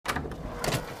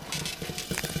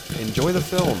enjoy the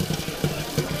film.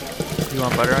 You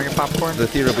want butter on your popcorn? The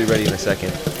theater will be ready in a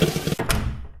second.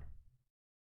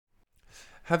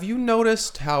 Have you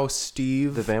noticed how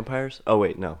Steve... The vampires? Oh,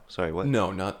 wait, no. Sorry, what?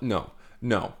 No. God,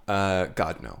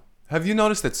 no. Have you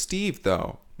noticed that Steve,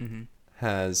 though,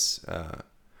 has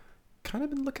kind of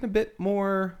been looking a bit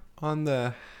more on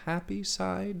the happy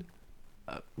side?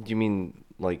 Do you mean,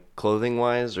 like,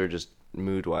 clothing-wise or just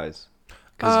mood-wise?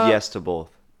 Because yes to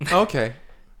both. Okay.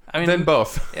 I mean, Then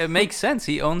both. It makes sense.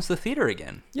 He owns the theater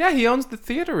again. Yeah, he owns the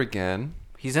theater again.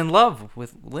 He's in love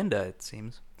with Linda, it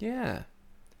seems. Yeah.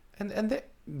 And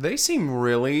they seem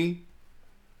really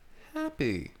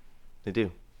happy. They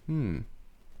do. Uh,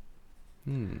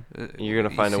 You're going to you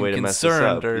find a seem way to mess this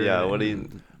concerned up. or- Yeah, what do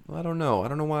you... Well, I don't know. I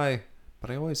don't know why,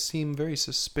 but I always seem very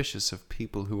suspicious of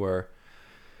people who are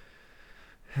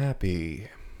happy.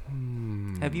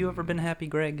 Have you ever been happy,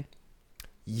 Greg?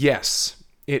 Yes.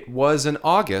 It was in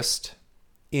August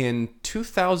in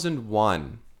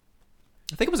 2001.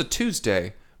 I think it was a Tuesday.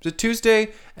 It was a Tuesday,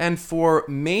 and for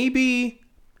maybe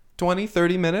 20,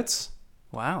 30 minutes,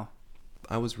 Wow.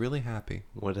 I was really happy.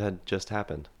 What had just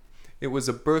happened? It was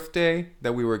a birthday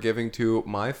that we were giving to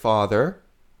my father.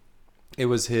 It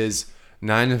was his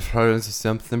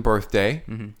 90-something birthday,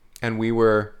 and we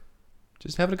were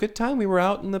just having a good time. We were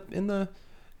out in the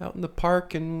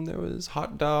park, and there was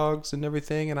hot dogs and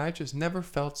everything, and I just never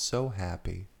felt so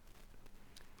happy.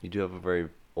 You do have a very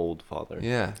old father.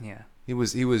 Yeah. Yeah. He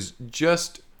was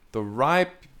just the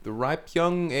ripe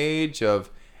young age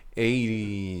of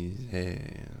 80.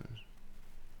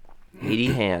 80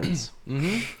 hands.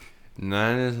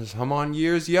 90 on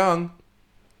years young.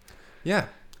 Yeah.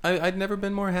 I'd never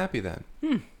been more happy then.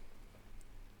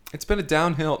 It's been a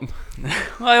downhill.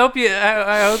 Well, I hope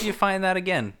you find that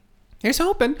again. Here's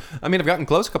hoping. I mean, I've gotten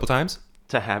close a couple times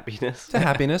To happiness. to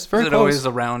happiness. Is Very it close. always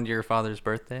around your father's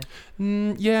birthday?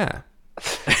 Yeah.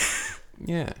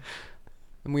 Yeah.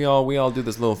 And we all do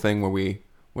this little thing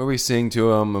where we sing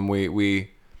to him, and we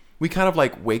kind of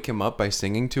like wake him up by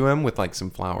singing to him with like some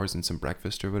flowers and some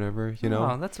breakfast or whatever, you know.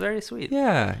 Oh, that's very sweet.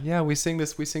 Yeah. We sing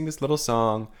this little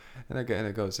song, and it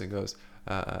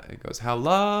goes. How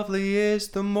lovely is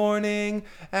the morning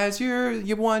as you're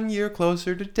 1 year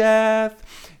closer to death.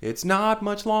 It's not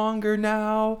much longer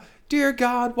now. Dear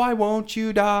God, why won't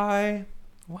you die?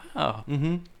 Wow.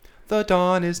 The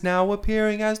dawn is now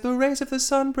appearing as the rays of the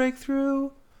sun break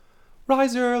through.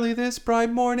 Rise early this bright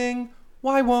morning.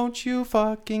 Why won't you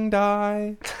fucking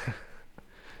die?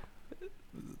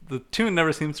 The tune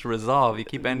never seems to resolve. You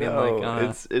keep ending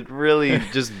like it really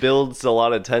just builds a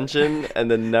lot of tension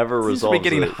and then never it seems to resolves. be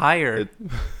getting it. higher.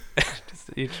 Just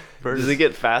each verse. Does it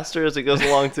get faster as it goes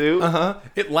along too?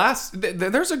 It lasts.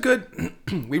 There's a good.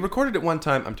 We recorded it one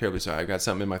time. I'm terribly sorry. I got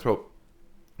something in my throat.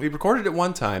 We recorded it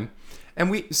one time,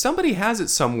 and somebody has it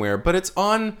somewhere, but it's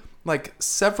on like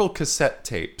several cassette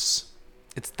tapes.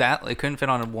 It's that it couldn't fit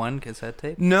on one cassette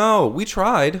tape, No, we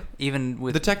tried. even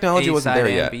with The technology wasn't A-side there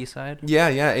and yet. B-side. Yeah,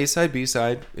 A side, B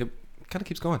side. It kind of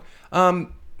keeps going.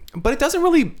 But it doesn't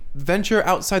really venture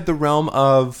outside the realm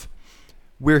of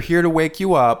we're here to wake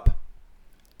you up.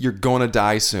 You're gonna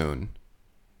die soon.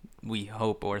 We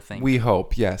hope or think. We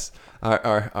hope, yes.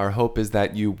 Our hope is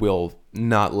that you will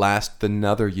not last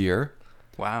another year.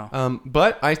 Wow.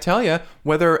 But I tell you,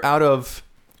 whether out of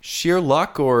sheer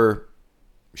luck or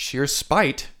sheer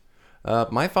spite,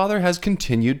 my father has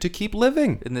continued to keep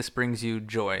living. And this brings you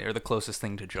joy, or the closest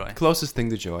thing to joy. Closest thing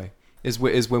to joy is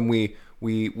when we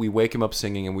wake him up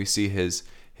singing and we see his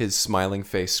smiling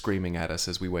face screaming at us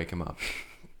as we wake him up.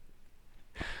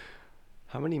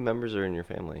 How many members are in your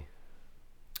family?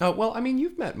 Oh, well, I mean,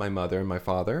 you've met my mother and my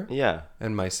father Yeah.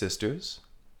 and my sisters.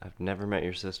 I've never met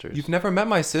your sisters. You've never met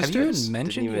my Have sisters? you even Didn't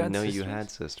mentioned you even had know sisters? you had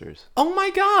sisters. Oh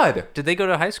my God! Did they go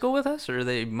to high school with us, or are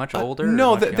they much older? or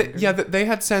No, much younger? they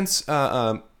had since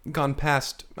gone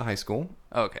past high school.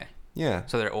 Oh, okay, Yeah.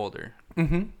 so they're older.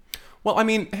 Well, I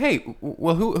mean, hey,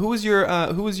 well, who was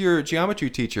your geometry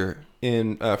teacher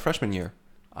in freshman year?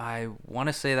 I want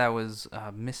to say that was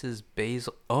Mrs.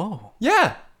 Basil. Oh,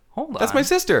 Yeah, hold on. that's my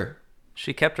sister,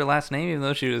 She kept her last name even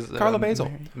though she was Carla Basil.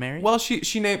 Married. Well,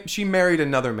 she married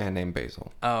another man named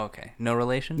Basil. Oh, okay. No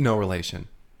relation. No relation.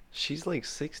 She's like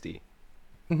 60.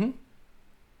 Mm-hmm.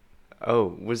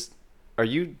 Oh, are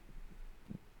you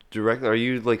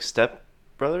like step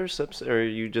brothers? Or are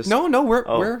you just... No,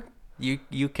 Oh. we're.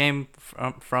 You came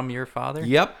from your father.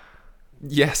 Yep.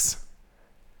 Yes.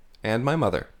 And my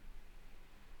mother.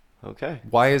 Okay.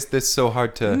 Why is this so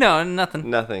hard to? No, nothing.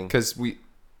 Nothing. Because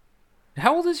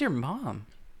How old is your mom?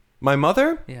 my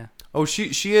mother. Yeah. Oh,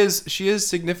 she is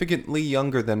significantly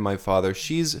younger than my father.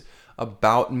 She's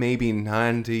about maybe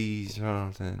 90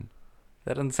 something.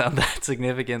 That doesn't sound that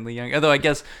significantly young. Although I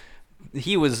guess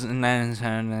he was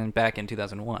back in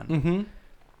 2001. Mm-hmm.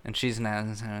 And she's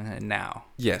now.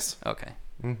 Yes. Okay.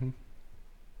 Mm-hmm.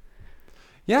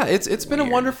 Yeah, it's been a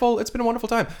wonderful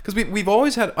time because we've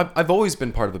always had I've always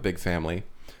been part of a big family,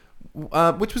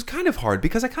 which was kind of hard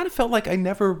because I kind of felt like I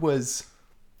never was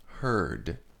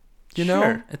heard. You know?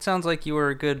 Sure. It sounds like you were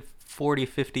a good 40,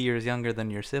 50 years younger than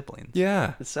your siblings.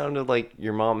 Yeah. It sounded like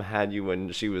your mom had you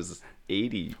when she was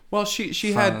 80. Well, she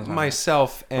had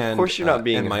myself and Of course you're not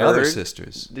being and my heard. other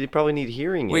sisters. They probably need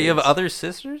hearing aids. Wait, you have other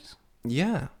sisters?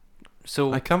 Yeah.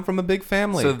 So I come from a big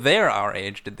family. So they're our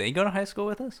age. Did they go to high school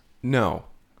with us? No.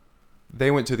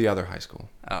 They went to the other high school.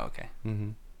 Oh, okay.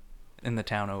 Mm-hmm. In the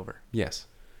town over. Yes.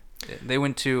 They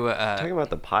went to. Talking about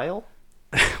the pile?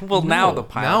 Well, now the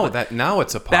pile. Now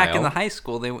it's a pile. Back in the high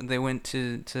school, they went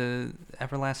to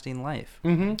Everlasting Life.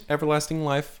 Mm-hmm. Everlasting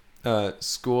Life,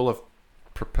 School of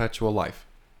Perpetual Life.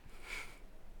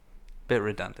 Bit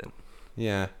redundant.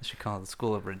 Yeah. I should call it the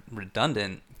School of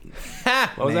Redundant.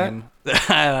 What was name.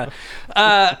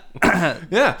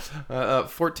 Yeah.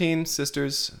 14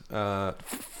 sisters.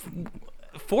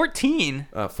 14?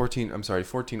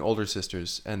 14 older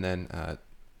sisters, and then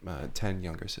 10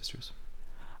 younger sisters.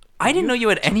 I didn't know you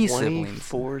had any siblings.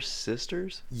 24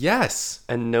 sisters? Yes.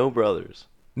 And no brothers.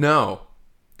 No.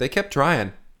 They kept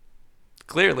trying.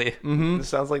 Clearly. Mm-hmm. It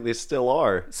sounds like they still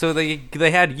are. So they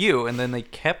had you, and then they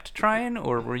kept trying,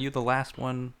 or were you the last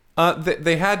one?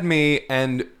 They had me,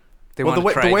 and They well, the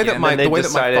wanted to try way again.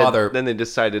 that my father Then they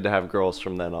decided to have girls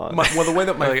from then on. the way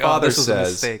that my Like, oh, father this was a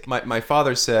says, mistake. my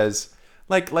father says,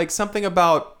 like something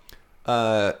about,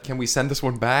 can we send this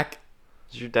one back?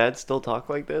 Does your dad still talk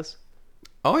like this?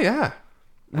 Oh yeah,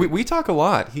 we talk a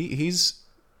lot. He's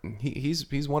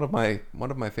one of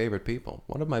my favorite people,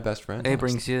 one of my best friends. It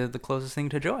brings you the closest thing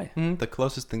to joy. the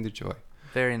closest thing to joy.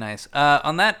 Very nice.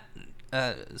 On that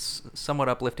somewhat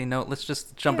uplifting note, let's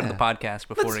just jump into the podcast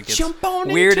before Let's it gets jump on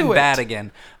weird into and bad it.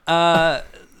 again.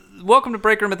 Welcome to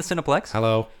Break Room at the Cineplex.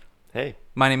 Hello, Hey.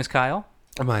 My name is Kyle.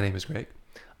 my name is Greg.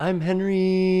 I'm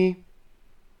Henry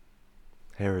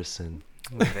Harrison.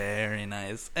 Very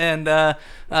nice. And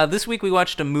this week we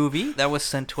watched a movie that was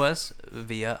sent to us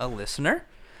via a listener.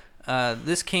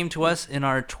 This came to us in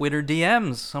our Twitter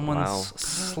DMs. Someone's Wow.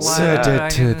 slide.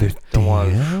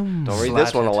 Don't read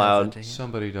this one aloud.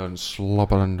 Somebody done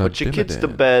slobber under. Put your kids to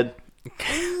bed.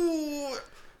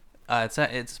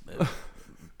 It's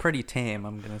pretty tame,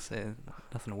 I'm going to say.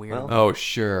 Nothing weird. Well, Oh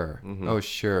sure. Mm-hmm. Oh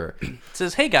sure. It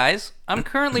says, "Hey guys, I'm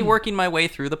currently working my way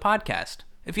through the podcast.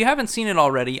 If you haven't seen it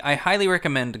already, I highly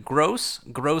recommend Gross,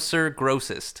 Grosser,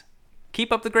 Grossest.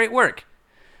 Keep up the great work."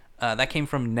 That came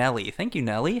from Nelly. Thank you,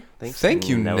 Nelly. Thank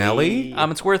you, Nelly.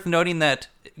 It's worth noting that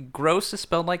gross is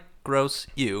spelled like gross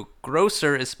you.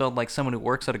 Grosser is spelled like someone who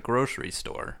works at a grocery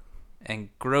store. And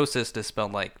grossest is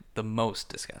spelled like the most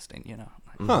disgusting, you know.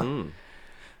 Huh.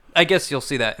 I guess you'll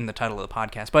see that in the title of the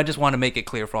podcast, but I just want to make it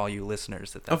clear for all you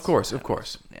listeners that that's... Of course.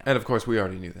 Yeah. And of course, we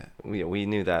already knew that. We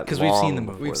knew that because we've seen the long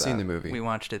movie. We've before seen that. the movie. We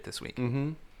watched it this week.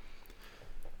 Mm-hmm.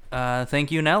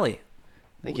 Thank you, Nelly.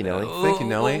 Thank you, Nelly. Thank you,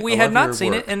 Nelly. We I had love not your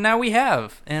seen work. it, and now we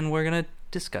have, and we're going to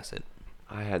discuss it.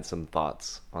 I had some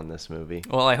thoughts on this movie.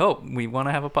 Well, I hope. We want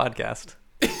to have a podcast.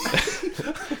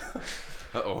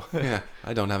 Uh-oh. Yeah,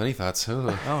 I don't have any thoughts.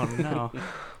 Ugh. Oh, no.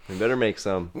 We better make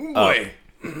some. Boy.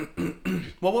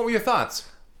 Well, what were your thoughts?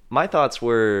 My thoughts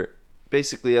were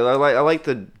basically I like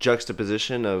the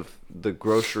juxtaposition of the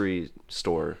grocery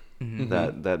store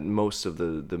that most of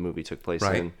the movie took place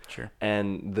Right. in, Sure.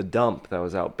 and the dump that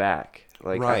was out back.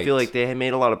 Like I Right. feel like they had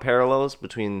made a lot of parallels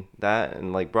between that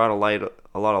and like brought a lot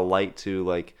of light to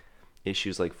like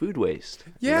issues like food waste,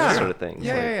 and Yeah. that sort of things.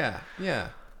 Yeah.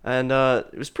 And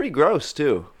it was pretty gross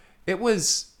too. It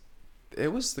was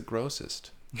the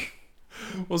grossest.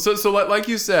 Well, so like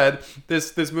you said,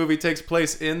 this movie takes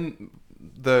place in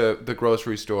the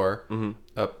grocery store.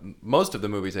 Mm-hmm. Most of the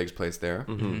movie takes place there,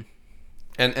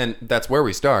 and that's where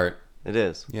we start. It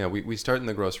is. Yeah, we start in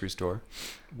the grocery store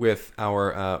with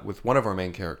with one of our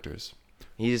main characters.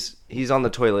 He's on the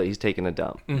toilet. He's taking a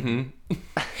dump. Mm-hmm.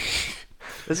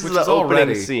 This Which is the is opening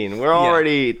already- scene. We're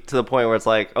already to the point where it's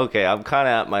like, okay, I'm kind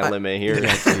of at my limit here.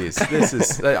 Jeez, this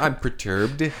is I'm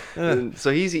perturbed. And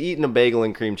so he's eating a bagel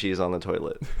and cream cheese on the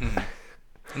toilet.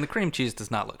 And the cream cheese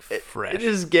does not look fresh. It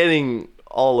is getting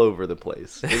all over the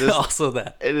place. It is, Also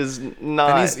that. it is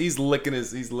not. And he's licking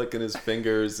his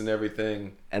fingers and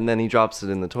everything. And then he drops it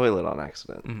in the toilet on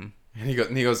accident. And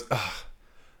he goes, ugh,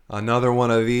 another one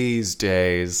of these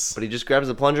days. But he just grabs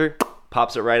the plunger,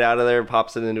 pops it right out of there,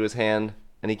 pops it into his hand,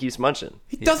 and he keeps munching.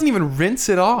 He doesn't even rinse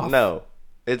it off. No.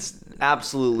 It's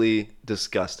absolutely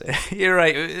disgusting. You're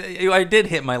right. I did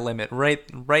hit my limit right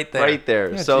there. Right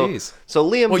there. Yeah, so jeez. so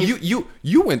Liam. Well, he-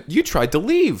 you tried to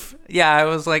leave. Yeah, I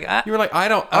was like, You were like, I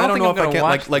don't think know I'm if I gonna can.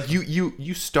 watch Like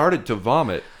you started to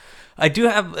vomit. I do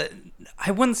have.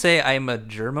 I wouldn't say I'm a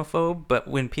germaphobe, but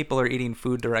when people are eating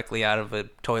food directly out of a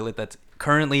toilet that's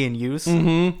currently in use,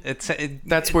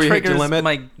 That's where you hit your triggers limit.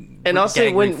 My and I'll say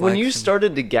gag when reflex you and-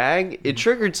 started to gag, it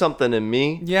triggered something in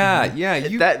me. Yeah,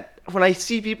 yeah. That when I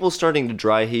see people starting to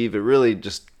dry heave, it really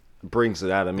just brings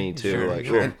it out of me too. Like,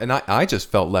 ugh. and I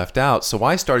just felt left out, so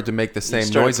I started to make the You same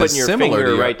started noises putting your similar finger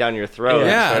to you. right down your throat.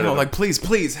 Yeah, Instead and I'm of- like,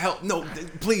 please help, no,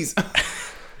 please.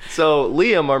 So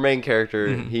Liam, our main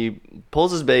character, he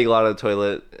pulls his bagel out of the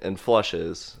toilet and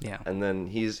flushes. Yeah. And then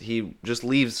he just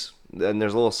leaves. And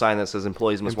there's a little sign that says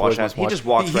 "Employees must Employees wash must hands." He watch- just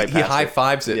walks right He past high it.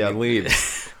 fives it Yeah. and he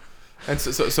leaves. And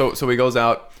so he goes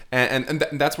out, and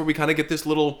that's where we kind of get this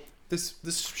little this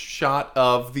shot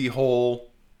of the whole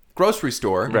grocery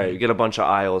store. Right, you get a bunch of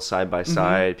aisles side by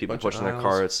side, people Bunch of pushing their aisles.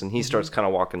 carts, and he starts kind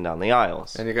of walking down the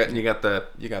aisles. And you got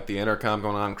the intercom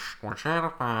going on.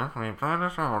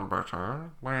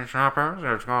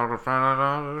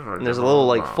 And there's a little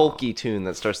like folky tune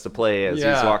that starts to play as he's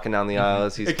Yeah. walking down the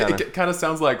aisles. He's kind of It kind of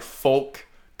sounds like folk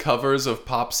covers of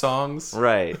pop songs.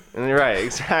 right, and right,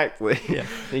 exactly. Yeah.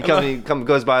 He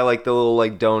goes by like the little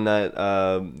like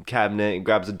donut cabinet, and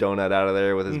grabs a donut out of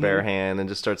there with his bare hand, and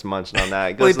just starts munching on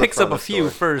that. Well, Goes he to the picks front up a of the few store.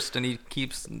 first, and he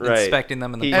keeps Right. inspecting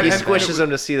them in the He back. squishes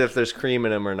them to see if there's cream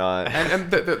in them or not.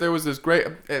 And there was this great,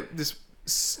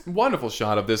 wonderful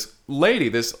shot of this lady,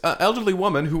 this elderly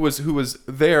woman who was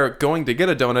there going to get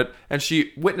a donut, and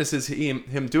she witnesses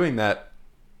him doing that,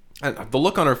 and the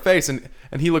look on her face, and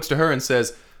he looks to her and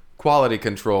says, "Quality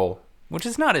control." Which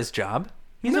is not his job.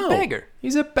 He's No, a beggar.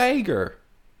 He's a beggar.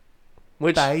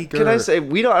 Which Bagger. can I say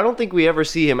I don't think we ever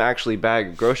see him actually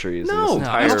bag groceries in this No,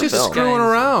 entire he's just film. screwing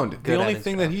Guy's around. good The at only his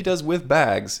thing job. that he does with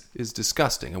bags is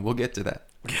disgusting, and we'll get to that.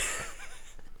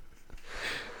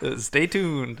 Stay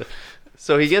tuned.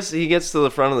 So he gets to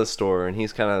the front of the store and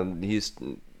he's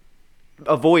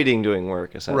avoiding doing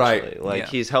work essentially. Right. Like Yeah.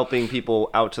 he's helping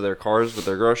people out to their cars with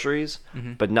their groceries,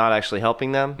 but not actually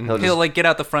helping them. He'll He'll just like get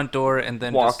out the front door and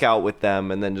then walk just out with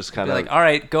them and then just kind be of like, "All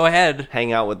right, go ahead."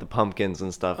 hang out with the pumpkins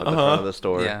and stuff at the front of the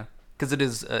store. Yeah, because it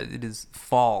is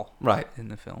fall Right. in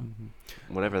the film.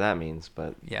 Whatever that means,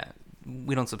 but Yeah,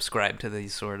 we don't subscribe to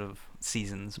these sort of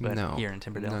seasons, but No. here in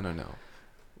Timberdale. No.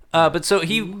 But so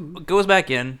he goes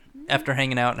back in after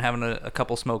hanging out and having a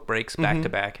couple smoke breaks back to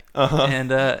back,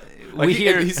 and Like we he-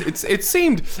 hear it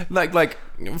seemed like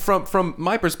from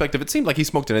my perspective, it seemed like he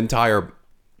smoked an entire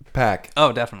pack.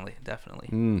 Oh, definitely.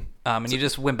 And he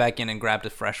just went back in and grabbed a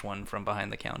fresh one from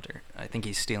behind the counter. I think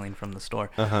he's stealing from the store.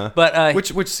 But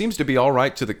Which seems to be all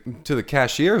right to the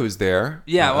cashier who's there.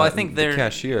 yeah, well, I think the they're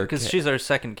cashier because she's our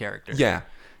second character. yeah.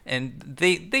 and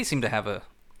they seem to have a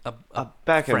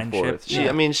back and friendship. forth. Yeah.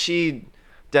 I mean, she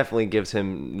definitely gives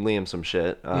Liam some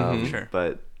shit. Sure.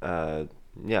 But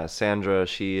yeah, Sandra,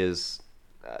 she is.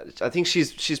 I think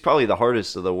she's probably the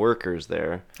hardest of the workers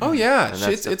there. Oh yeah, And that's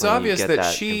it's definitely- you obvious get that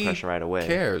that she impression right away.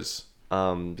 cares.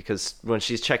 Because when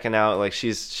she's checking out, like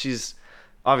she's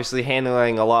obviously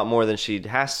handling a lot more than she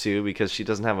has to because she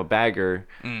doesn't have a bagger.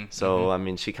 So I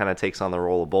mean, she kind of takes on the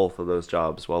role of both of those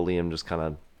jobs while Liam just kind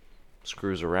of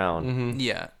screws around.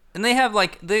 Yeah. And they have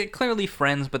they're clearly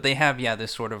friends, but they have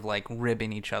this sort of like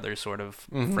ribbing each other sort of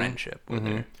friendship. With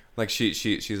her. Like she's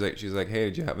like, hey,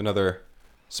 did you have another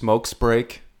smokes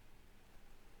break?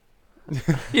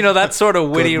 You know, that sort of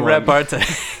witty one. repartee.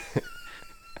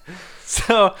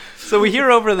 So we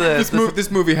hear over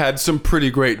This movie had some pretty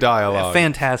great dialogue.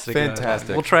 fantastic.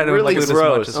 Fantastic. We'll try to Really include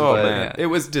gross, as much as Oh but- man, it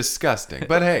was disgusting.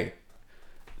 But hey,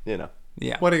 You know.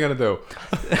 Yeah. what are you gonna do?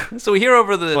 So we hear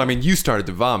over the Well, I mean, you started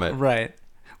to vomit. right.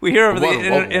 We hear over What- the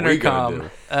what were we intercom.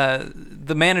 gonna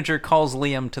The manager calls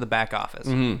Liam to the back office.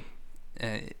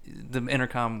 The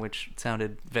intercom, which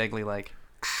sounded vaguely like.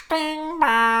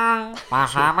 That's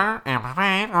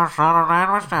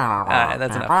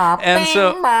enough. And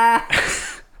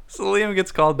so Liam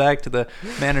gets called back to the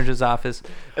manager's office.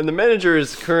 And the manager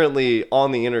is currently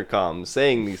on the intercom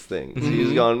saying these things.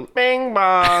 He's going bing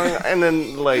bong, and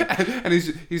then like And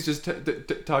he's just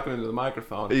talking into the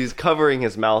microphone. he's covering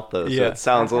his mouth though, so Yeah. it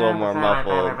sounds a little more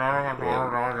muffled.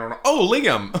 Oh,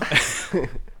 Liam.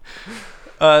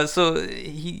 So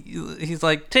he's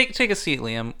like, take a seat,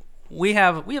 Liam. We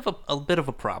have a bit of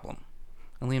a problem.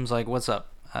 And Liam's like, what's up?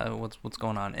 What's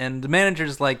going on? And the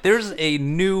manager's like, there's a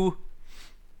new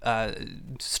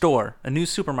store, a new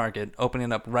supermarket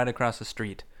opening up right across the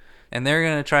street, and they're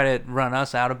gonna try to run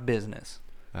us out of business.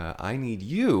 I need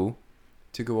you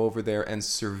to go over there and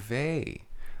survey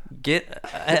Get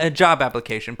a job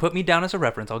application. Put me down as a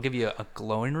reference. I'll give you a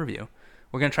glowing review.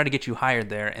 We're going to try to get you hired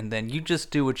there, and then you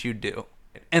just do what you do.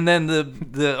 And then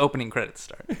the opening credits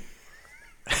start.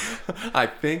 I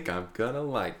think I'm gonna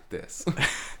like this.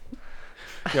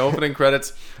 The opening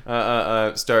credits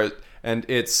start, and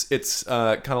it's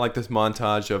kind of like this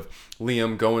montage of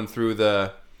Liam going through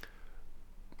the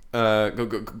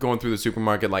going through the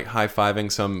supermarket, like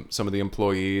high-fiving some of the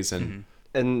employees and.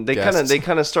 And they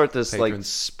kind of start this like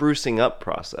sprucing up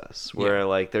process where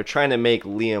like they're trying to make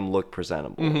Liam look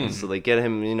presentable. So they get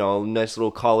him, a nice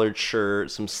little collared shirt,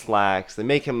 some slacks. They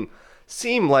make him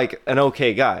seem like an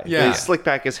okay guy. Yeah. They slick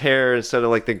back his hair instead of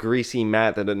like the greasy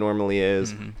mat that it normally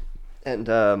is. And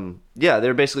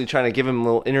they're basically trying to give him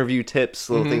little interview tips,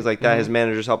 little things like that. His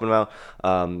manager's helping him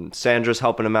out. Sandra's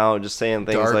helping him out, just saying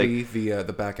things Darby, like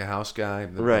the back of house guy.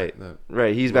 Right.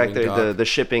 He's back there, the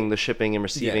shipping and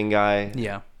receiving guy.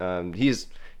 Yeah. He's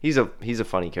a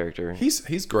funny character.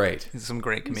 He's great. He's some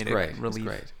great comedic relief. He's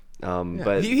great. But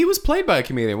But he was played by a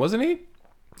comedian, wasn't he?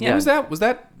 Yeah. Who was that?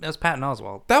 That was Patton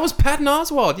Oswalt. That was Patton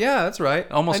Oswalt. Yeah, that's right.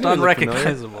 Almost I knew he looked familiar.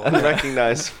 unrecognizable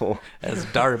unrecognizable as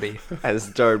Darby. as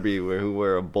Darby, who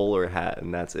wear a bowler hat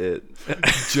and that's it.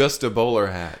 Just a bowler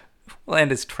hat. Well,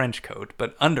 and his trench coat,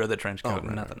 but under the trench coat,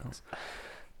 nothing else.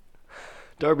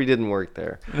 Darby didn't work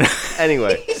there.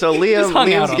 Anyway, so just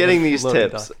hung out Liam's on getting the these loading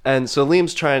tips, dock. and so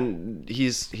Liam's trying.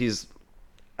 He's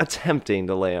attempting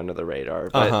to lay under the radar,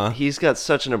 but he's got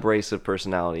such an abrasive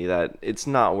personality that it's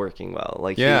not working well.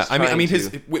 Like, Yeah, he's I mean, trying his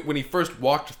to- when he first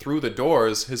walked through the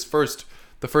doors,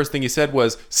 the first thing he said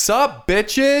was "Sup,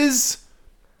 bitches."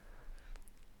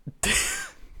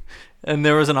 And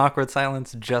there was an awkward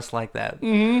silence just like that.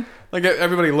 Like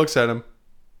everybody looks at him,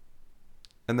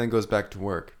 and then goes back to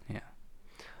work. Yeah.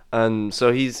 And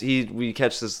so we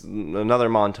catch another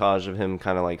montage of him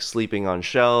kind of like sleeping on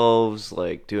shelves,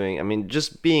 like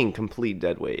just being complete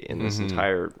deadweight in this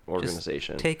entire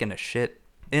organization. Just taking a shit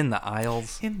in the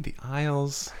aisles. In the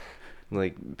aisles.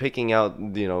 Like picking out,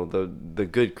 the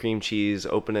good cream cheese,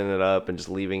 opening it up and just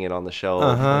leaving it on the shelf,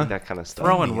 like that kind of stuff.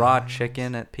 Throwing raw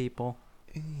chicken at people.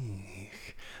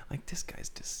 Like, this guy's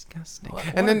disgusting. What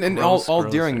And then gross all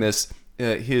grocer. during this,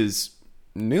 his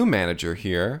new manager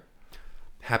here,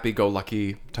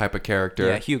 happy-go-lucky type of character.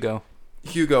 Yeah, Hugo.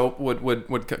 Hugo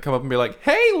would come up and be like,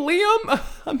 "Hey, Liam,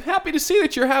 I'm happy to see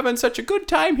that you're having such a good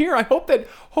time here. I hope that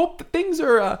things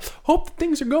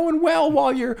are going well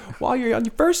while you're on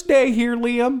your first day here,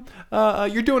 Liam.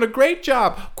 You're doing a great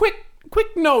job. Quick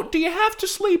note: do you have to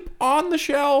sleep on the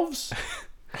shelves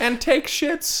and take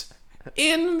shits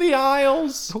in the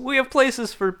aisles? We have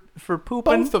places for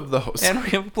pooping. Both of those. And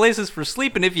we have places for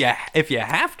sleeping if you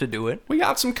have to do it. We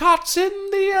got some cots in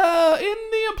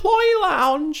the employee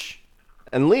lounge."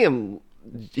 And Liam,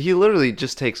 he literally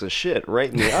just takes a shit right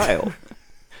in the aisle.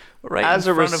 Right As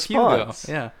in a front response. of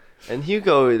Hugo. Yeah. And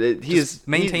Hugo, he's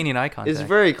maintaining eye contact. is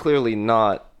very clearly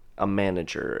not a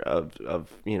manager of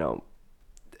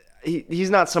he's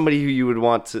not somebody who you would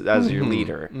want to as your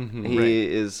leader. He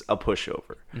is a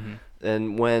pushover.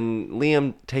 And when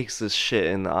Liam takes this shit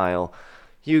in the aisle,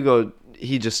 Hugo,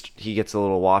 he gets a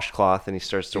little washcloth and he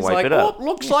starts to wipe it up. "Oh,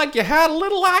 looks like you had a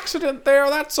little accident there.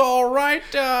 That's all right.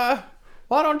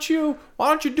 Why don't you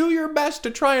do your best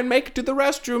to try and make it to the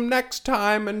restroom next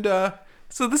time?" And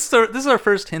So this is our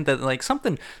first hint that like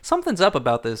something's up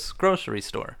about this grocery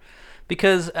store,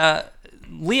 because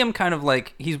Liam kind of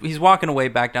like he's walking away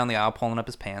back down the aisle, pulling up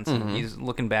his pants, and he's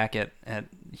looking back at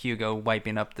Hugo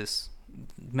wiping up this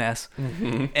mess,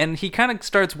 and he kind of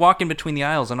starts walking between the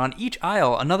aisles, and on each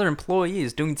aisle another employee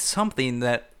is doing something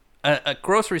that a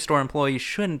grocery store employee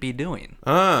shouldn't be doing.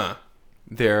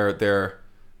 they're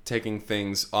taking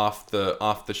things off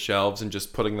the shelves and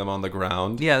just putting them on the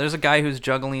ground. Yeah, there's a guy who's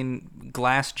juggling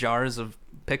glass jars of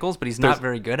pickles, but he's not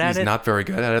very good at it. He's not very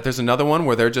good at it. There's another one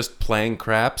where they're just playing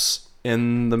craps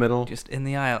in the middle. Just in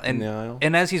the aisle. And, the aisle.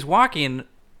 And as he's walking,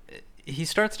 he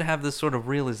starts to have this sort of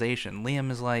realization. Liam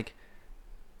is like,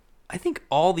 I think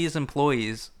all these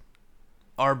employees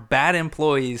are bad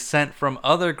employees sent from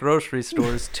other grocery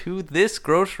stores to this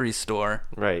grocery store.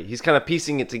 Right. He's kind of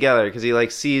piecing it together because he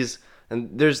like sees, and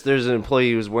there's an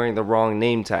employee who's wearing the wrong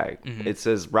name tag. It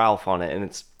says Ralph on it, and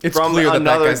it's from clear that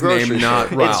another guy's name, grocery not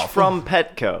store. Ralph. It's from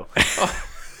Petco.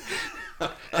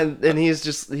 and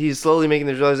he's slowly making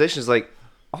the realization. He's like,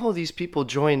 all these people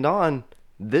joined on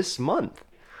this month.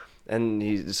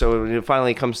 And so it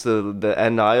finally comes to the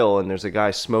end aisle, and there's a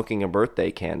guy smoking a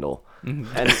birthday candle,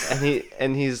 and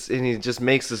he just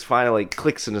makes this final like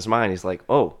clicks in his mind. He's like,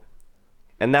 oh,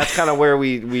 and that's kind of where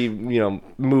we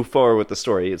move forward with the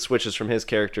story. It switches from his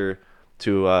character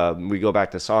we go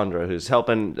back to Sandra, who's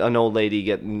helping an old lady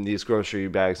get these grocery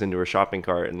bags into her shopping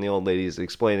cart, and the old lady's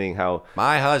explaining how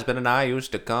My husband and I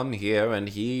used to come here, and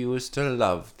he used to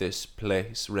love this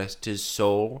place. Rest his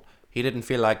soul. He didn't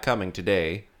feel like coming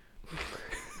today.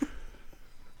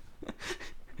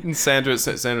 And Sandra's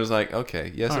like,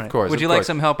 okay, yes, All of right. course. Would of you like course.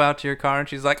 some help out to your car? And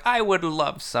she's like, I would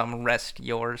love some rest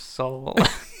your soul.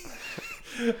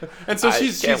 And so I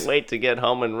she's wait to get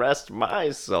home and rest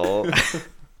my soul.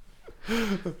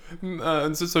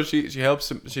 and so she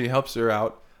helps her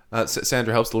out.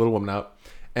 Sandra helps the little woman out,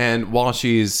 and while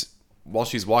she's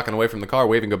walking away from the car,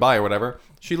 waving goodbye or whatever,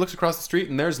 she looks across the street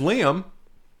and there's Liam.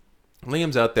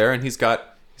 Liam's out there, and he's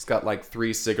got like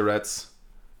 3 cigarettes.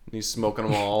 And he's smoking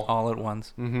them all. At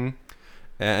once. Mm-hmm.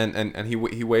 And he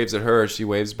waves at her. She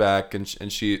waves back, and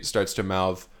she starts to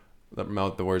mouth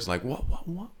the words like, what?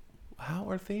 How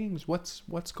are things? What's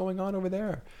going on over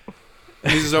there?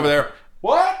 And he's just over there.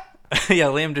 What? Yeah,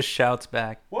 Liam just shouts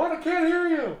back. What? I can't hear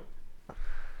you.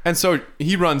 And so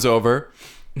he runs over,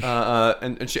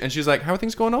 and she's like, "How are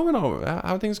things going on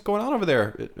How are things going on over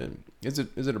there? Is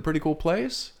it a pretty cool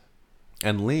place?"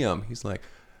 And Liam, he's like,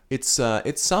 "It's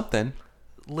something."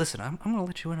 Listen, I'm going to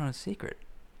let you in on a secret.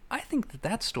 I think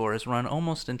that store is run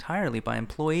almost entirely by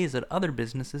employees that other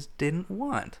businesses didn't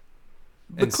want.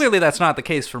 But And clearly that's not the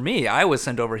case for me. I was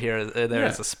sent over here there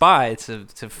as a spy to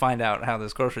find out how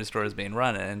this grocery store is being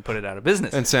run and put it out of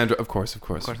business. And Sandra, of course.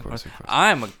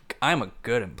 I'm a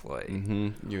good employee.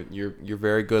 Mm-hmm. You're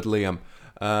very good, Liam.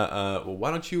 Well,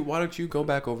 why don't you go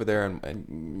back over there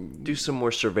and Do some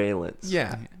more surveillance.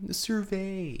 yeah, the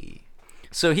survey.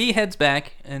 So he heads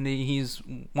back and he's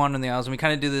wandering the aisles, and we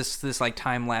kind of do this like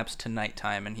time lapse to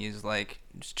nighttime, and he's like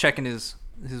just checking his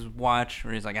watch,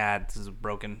 or he's like, this is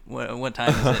broken. What time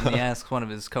is it? And he asks one of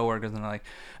his coworkers, and they're like,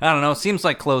 I don't know, seems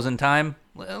like closing time.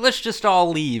 Let's just all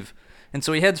leave. And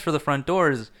so he heads for the front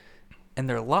doors, and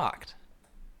they're locked.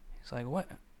 He's like, what?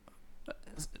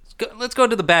 Let's go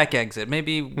to the back exit.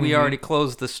 Maybe we already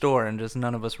closed the store and just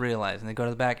none of us realize. And they go to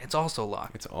the back. It's also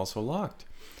locked. It's also locked.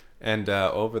 And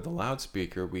over the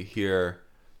loudspeaker, we hear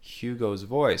Hugo's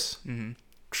voice. Mm-hmm.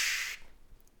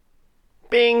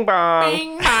 Bing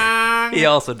bong. He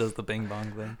also does the bing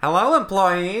bong thing. Hello,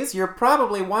 employees. You're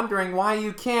probably wondering why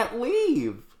you can't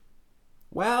leave.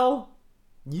 Well,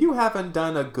 you haven't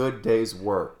done a good day's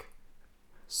work.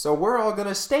 So we're all going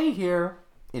to stay here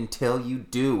until you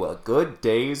do a good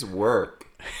day's work.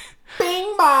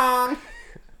 Bing bong!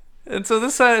 And so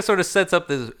this sort of sets up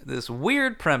this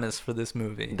weird premise for this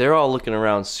movie. They're all looking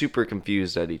around super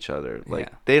confused at each other. Like,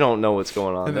 Yeah. they don't know what's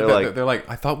going on. And They're like,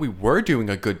 I thought we were doing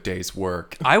a good day's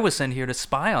work. I was sent here to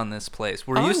spy on this place.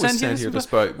 Were I you was sent here to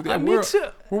spy. Me too.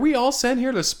 Were we all sent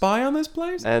here to spy on this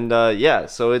place? and yeah,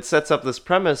 so it sets up this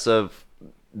premise of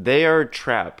they are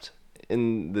trapped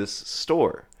in this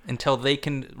store. Until they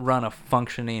can run a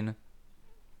functioning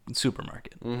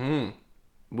supermarket. Mm-hmm.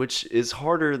 Which is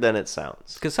harder than it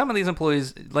sounds. Because some of these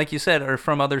employees, like you said, are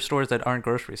from other stores that aren't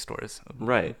grocery stores.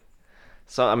 Right.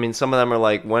 So, I mean, some of them are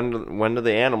like, when do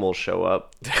the animals show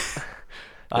up?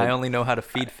 I only know how to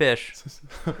feed fish,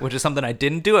 which is something I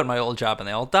didn't do at my old job, and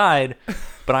they all died,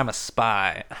 but I'm a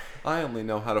spy. I only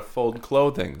know how to fold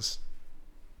clothings.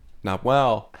 Not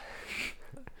well.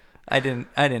 I didn't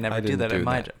ever do didn't that do at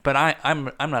my that. job. But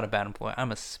I'm not a bad employee. I'm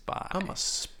a spy. I'm a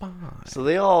spy. So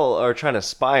they all are trying to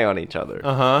spy on each other.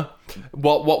 Uh-huh.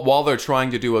 While they're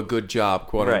trying to do a good job,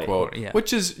 quote Right. unquote, Yeah.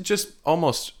 which is just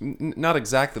almost not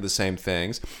exactly the same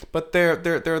things, but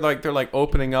they're like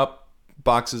opening up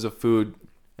boxes of food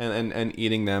and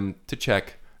eating them to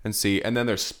check and see, and then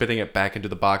they're spitting it back into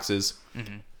the boxes,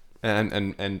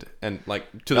 and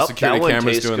like to the Well, security that one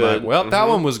cameras tastes doing good. like, well, that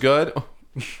one was good.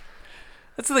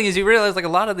 That's the thing, is you realize like a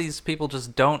lot of these people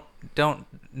just don't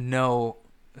know.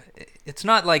 It's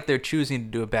not like they're choosing to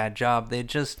do a bad job. They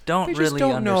just don't They just really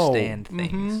don't know. understand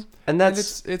things. And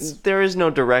that's it's- there is no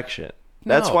direction.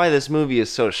 That's No. why this movie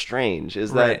is so strange,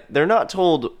 is that Right. they're not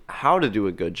told how to do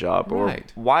a good job or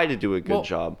Right. why to do a good Well-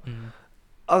 job.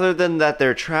 Other than that,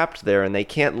 they're trapped there and they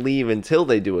can't leave until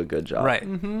they do a good job.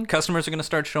 Right. Customers are going to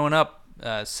start showing up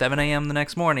 7 a.m. the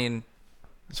next morning.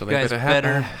 So You guys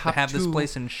better have this to-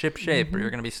 place in ship shape, or you're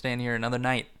going to be staying here another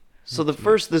night. So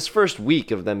this first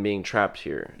week of them being trapped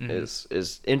here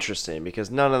is interesting because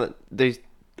they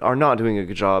are not doing a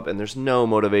good job and there's no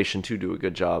motivation to do a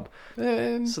good job.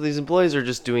 And So these employees are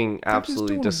just doing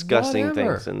absolutely doing disgusting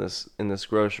whatever. things in this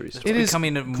grocery store. It is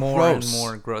becoming more gross. and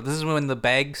more gross. This is when the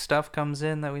bag stuff comes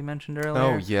in that we mentioned earlier.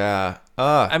 Oh yeah.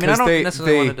 I mean, I 'cause don't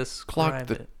necessarily want to they describe clogged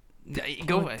the it. Yeah, you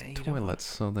go you don't- toilets,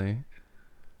 so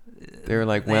they're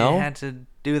like, They well, had to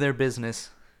do their business.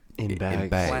 In bags.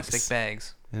 Plastic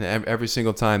bags. And every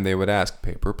single time they would ask,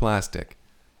 paper, plastic,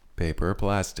 paper,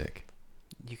 plastic.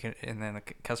 You can, and then the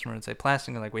customer would say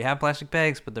plastic. They're like, we have plastic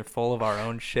bags, but they're full of our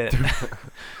own shit. And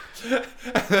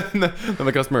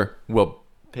the customer, well,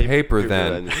 paper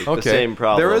then. It's Okay, the same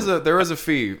problem. There is a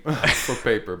fee for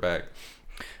paper bag.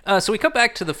 So we cut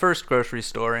back to the first grocery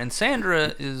store, and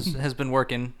Sandra has been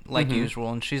working like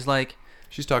usual, and she's like,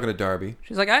 talking to Darby.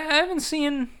 I haven't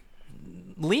seen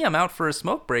Liam out for a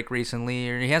smoke break recently,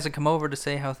 or he hasn't come over to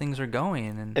say how things are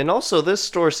going. And also, this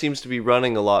store seems to be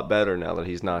running a lot better now that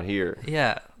he's not here.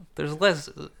 Yeah, there's less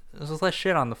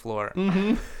shit on the floor.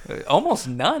 Almost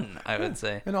none, I would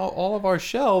say. And all of our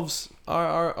shelves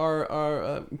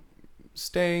are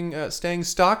staying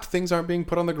stocked. Things aren't being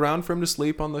put on the ground for him to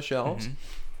sleep on the shelves.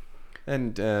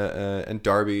 And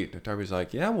Darby's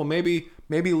like, yeah, well, maybe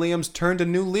Liam's turned a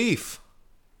new leaf.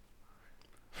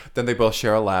 Then they both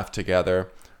share a laugh together,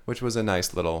 which was a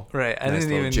nice little Right. I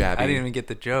didn't even get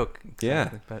the joke. Exactly, Yeah.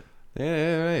 but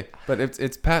Yeah, right. But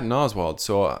it's Patton Oswalt,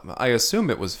 so I assume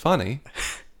it was funny.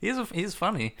 he's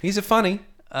funny. He's a funny.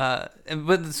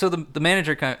 But so the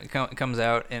manager comes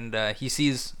out, and he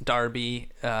sees Darby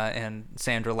and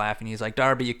Sandra laughing. He's like,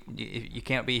 Darby, you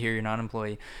can't be here. You're not an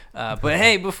employee. But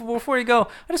hey, before you go,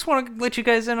 I just want to let you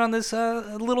guys in on this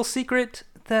little secret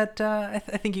that I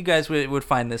think you guys would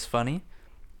find this funny.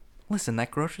 Listen,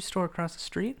 that grocery store across the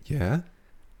street, Yeah.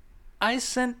 I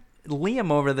sent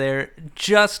Liam over there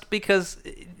just because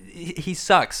he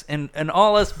sucks, and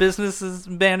all us business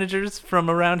managers from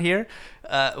around here,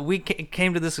 we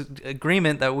came to this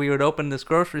agreement that we would open this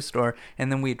grocery store, and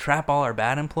then we'd trap all our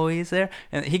bad employees there.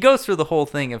 And he goes through the whole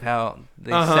thing of how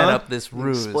they set up this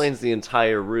ruse. Explains the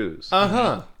entire ruse.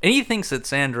 Uh-huh. And he thinks that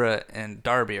Sandra and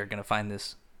Darby are going to find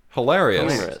this.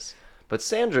 Hilarious. Humorous. But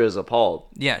Sandra is appalled.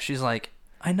 Yeah, she's like,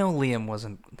 I know Liam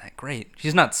wasn't that great.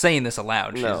 She's not saying this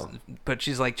aloud. But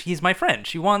she's like, he's my friend.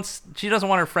 She doesn't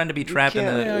want her friend to be trapped in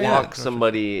the lock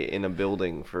somebody in a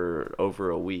building for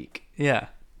over a week. Yeah.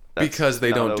 Because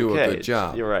they don't do a good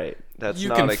job. You're right.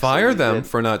 You can fire them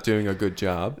for not doing a good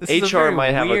job. HR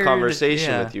might have a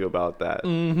conversation with you about that.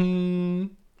 Mm-hmm.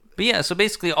 But yeah, so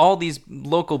basically all these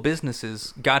local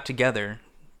businesses got together,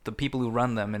 the people who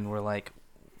run them, and were like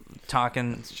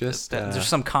talking. It's just there's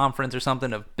some conference or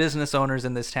something of business owners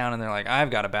in this town, and they're like, I've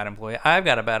got a bad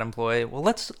employee. Well,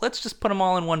 let's just put them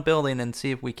all in one building and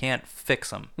see if we can't fix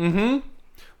them. Mm-hmm.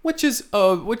 Which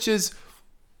is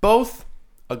both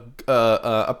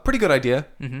a pretty good idea,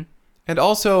 and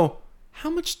also, how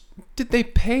much did they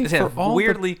pay for all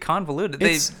weirdly convoluted?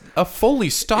 It's a fully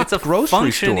stocked it's a grocery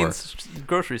functioning store.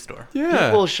 Grocery store. Yeah,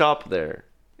 People shop there.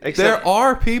 there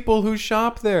are people who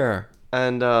shop there.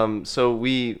 And so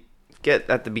we get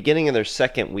at the beginning of their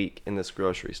second week in this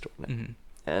grocery store now.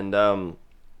 And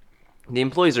the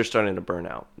employees are starting to burn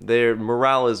out. Their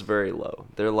morale is very low.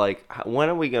 They're like, when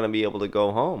are we going to be able to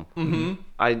go home?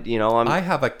 I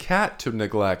have a cat to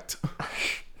neglect.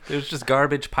 There's just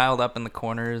garbage piled up in the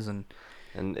corners, and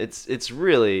it's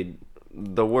really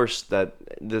the worst that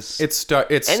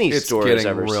any it's store getting has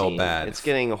ever real seen. bad. It's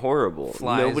getting horrible.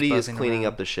 Flies Nobody is buzzing cleaning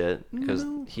around. up the shit because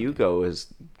Hugo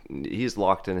he's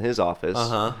locked in his office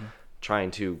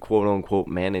trying to quote unquote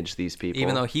manage these people.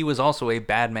 even though he was also a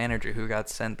bad manager who got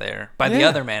sent there by the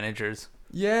other managers.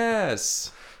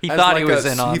 Yes, He thought he was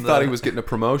He thought he was getting a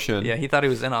promotion. Yeah, he thought he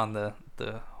was in on the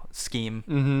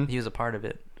scheme. He was a part of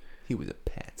it. He was a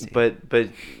patsy. But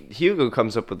Hugo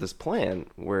comes up with this plan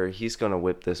where he's going to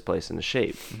whip this place into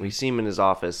shape. We see him in his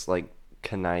office like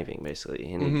conniving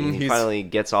basically, and he finally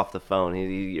gets off the phone.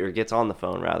 Or gets on the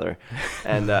phone rather,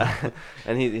 and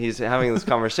he's having this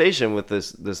conversation with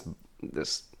this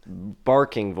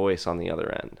barking voice on the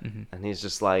other end, and he's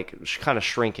just like kind of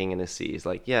shrinking in his seat. He's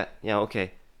like, yeah,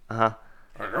 okay, and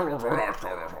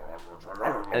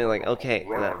he's like, okay,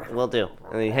 will do,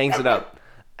 and he hangs it up.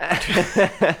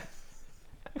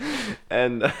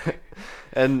 and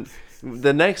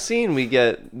the next scene we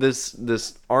get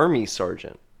this army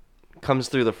sergeant comes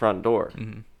through the front door,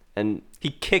 and He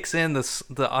kicks in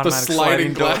the automatic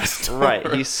sliding glass door. door.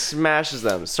 right, he smashes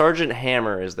them. Sergeant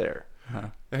Hammer is there.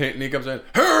 And he comes in.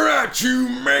 Alright, you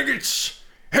maggots,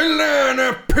 line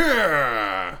up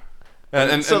here.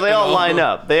 And So they all and line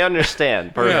up. They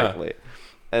understand perfectly.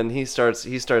 And he starts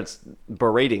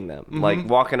berating them, like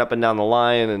walking up and down the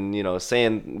line, and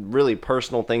saying really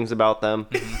personal things about them.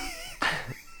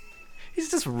 He's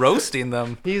just roasting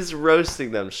them. He's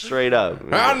roasting them straight up.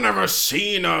 I've never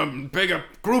seen a bigger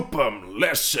group of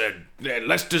less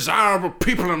desirable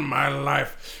people in my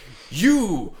life.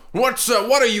 You, what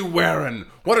are you wearing?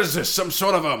 What is this? Some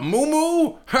sort of a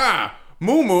moo-moo? Ha!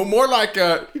 Moo more like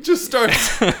he just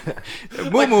starts Moo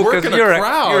like moo, because working you're a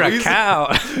crowd. you're a He's-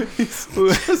 cow. He's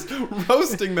just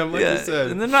roasting them, like you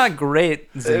said. and they're not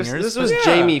great zingers. This was Yeah.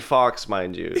 Jamie Foxx,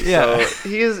 mind you. Yeah. So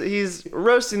he's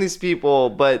roasting these people,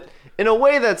 but in a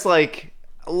way that's like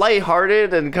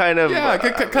lighthearted and kind of Yeah,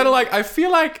 kind of like I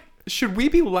feel like should we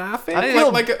be laughing? I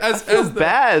feel, like as I feel the,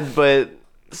 bad, but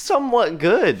somewhat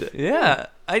good. Yeah,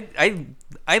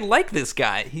 I like this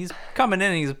guy. He's coming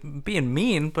in and he's being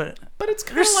mean, but But it's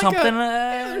kind there's of like something,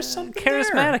 there's something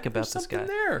charismatic there. about There's this something guy.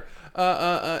 There,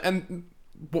 and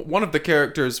one of the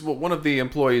characters, one of the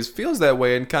employees, feels that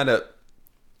way and kind of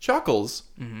chuckles.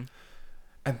 Mm-hmm.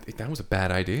 And that was a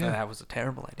bad idea. that was a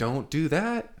terrible idea. Don't do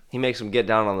that. He makes him get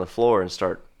down on the floor and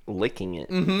start licking it.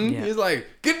 Yeah. He's like,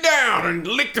 Get down and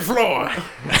lick the floor.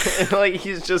 Like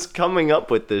he's just coming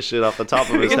up with this shit off the top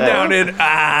of his Get head. down and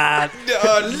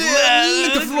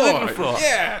Lick the floor. Lick the floor.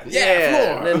 Yeah,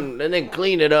 floor. and then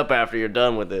clean it up after you're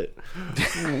done with it.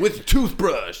 With a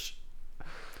toothbrush.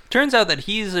 Turns out that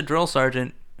he's a drill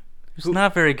sergeant who's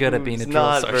not very good at being a It's drill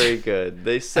not sergeant. very good.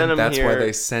 They sent and him that's here. why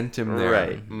they sent him there.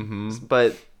 Right. Mm-hmm.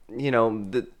 But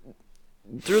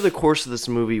through the course of this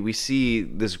movie, we see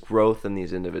this growth in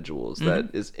these individuals that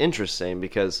is interesting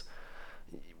because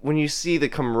when you see the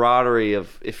camaraderie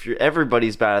of if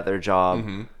everybody's bad at their job,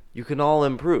 you can all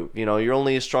improve. You know, you're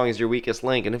only as strong as your weakest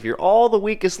link, and if you're all the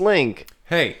weakest link,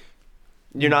 Hey,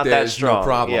 you're not that there's no strong.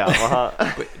 problem. Yeah,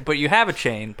 uh-huh. But you have a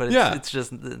chain, but it's, Yeah. it's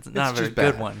just it's not it's a very just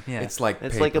good bad. one. Yeah, It's like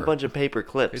It's paper. like a bunch of paper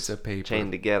clips. It's a paper.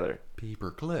 chained together.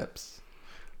 paper clips.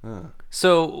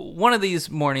 So one of these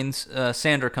mornings,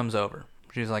 Sandra comes over.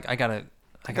 She's like, I gotta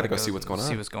go see what's going on."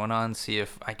 See what's going on. See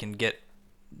if I can get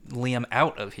Liam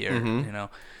out of here. Mm-hmm. You know.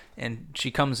 And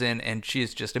she comes in and she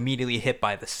is just immediately hit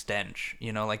by the stench.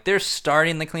 You know, like they're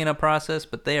starting the cleanup process,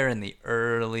 but they are in the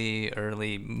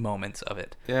early moments of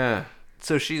it. Yeah.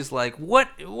 So she's like, "What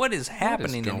is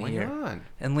happening in going here?" on?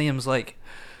 And Liam's like,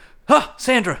 "Huh,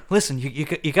 Sandra, listen,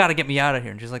 you got to get me out of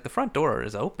here." And she's like, "The front door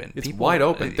is open. It's wide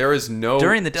open. There is no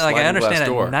during the day. Like I sliding glass understand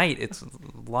door. at night it's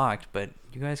locked, but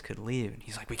you guys could leave." And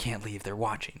he's like, "We can't leave. They're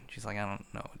watching." She's like, "I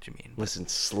don't know what you mean." Listen,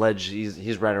 Sledge,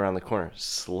 he's right around the corner.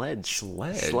 Sledge.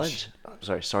 I'm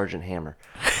sorry, Sergeant Hammer.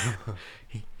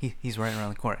 He's right around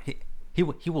the corner. He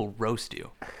will roast you.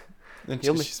 And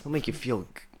He'll she's- make you feel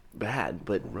bad,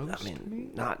 but I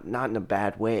mean, not in a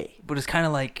bad way. But it's kind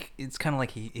of like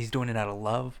he's doing it out of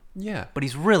love. yeah. But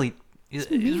he's really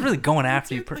going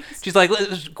after you. She's like,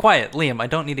 "Quiet, Liam. I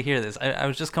don't need to hear this. I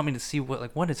was just coming to see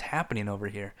what is happening over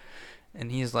here."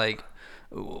 And he's like,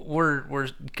 "We're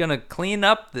gonna clean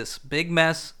up this big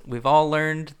mess. We've all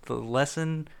learned the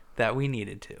lesson that we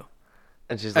needed to."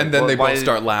 And she's like, And then "Well, they why both did-"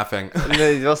 start laughing. And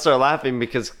then they'll start laughing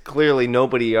because clearly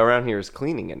nobody around here is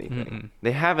cleaning anything.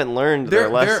 They haven't learned their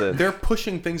lesson. They're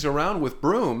pushing things around with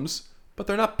brooms, but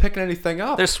they're not picking anything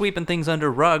up. They're sweeping things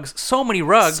under rugs. So many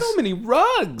rugs. so many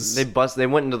rugs. They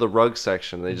went into the rug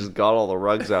section. They just got all the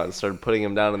rugs out and started putting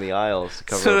them down in the aisles to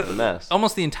cover up the mess.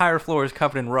 Almost the entire floor is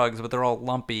covered in rugs, but they're all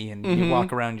lumpy, and you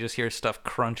walk around and you just hear stuff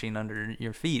crunching under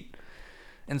your feet.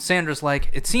 And Sandra's like,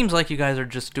 "It seems like you guys are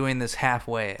just doing this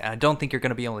halfway. I don't think you're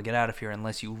going to be able to get out of here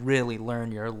unless you really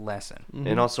learn your lesson."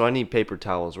 And also, I need paper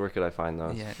towels. Where could I find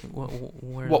those? Yeah.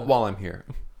 Where While I'm here.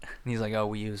 And he's like, "Oh,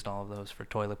 we used all of those for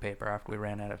toilet paper after we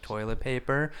ran out of toilet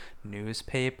paper,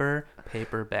 newspaper,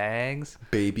 paper bags,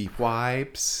 Baby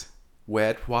wipes,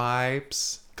 wet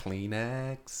wipes,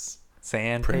 Kleenex,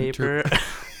 sandpaper."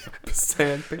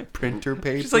 sandpaper, printer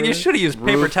paper. She's like, "You should have used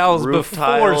paper towels roof before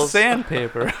tiles."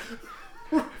 sandpaper."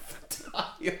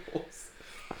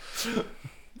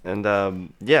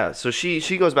 And yeah, so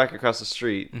she goes back across the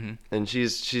street, Mm-hmm. and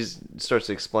she's starts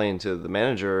to explain to the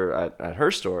manager at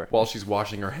her store. While she's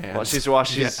washing her hands. While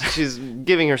she's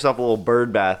giving herself a little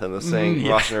bird bath in the sink,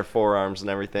 yeah. washing her forearms and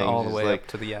everything. All the She's way like, up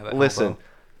to the listen, elbow.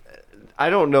 I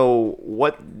don't know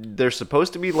what they're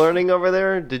supposed to be learning over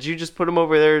there. Did you just put them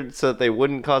over there so that they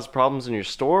wouldn't cause problems in your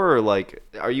store, or like,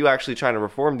 are you actually trying to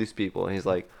reform these people? And he's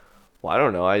like, well, I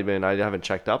don't know. I mean, I haven't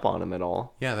checked up on them at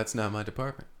all. Yeah, that's not my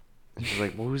department. She's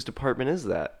like, well, whose department is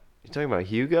that? You talking about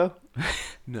Hugo?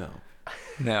 No.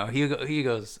 No,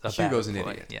 Hugo's a bad Hugo's an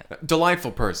employee, idiot. Yeah.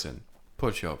 Delightful person.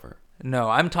 Pushover. No,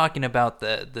 I'm talking about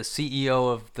the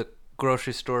CEO of the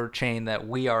grocery store chain that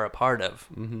we are a part of.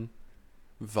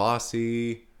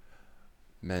 Vasi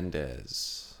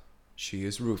Mendez. She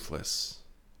is ruthless.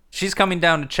 She's coming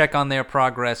down to check on their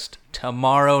progress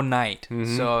tomorrow night.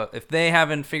 So if they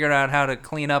haven't figured out how to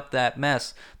clean up that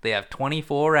mess, they have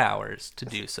 24 hours to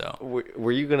do so.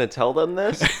 Were you gonna tell them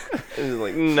this? And he's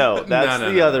like, no, that's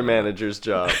No, the other manager's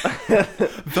job.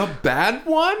 The bad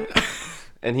one?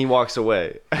 and he walks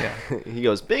away. Yeah. He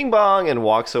goes bing bong and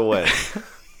walks away.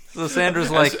 So Sandra's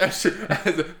like,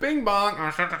 Bing bong.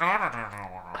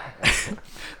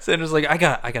 Sandra's like, I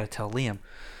gotta tell Liam.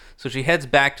 So she heads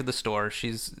back to the store.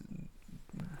 She's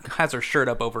has her shirt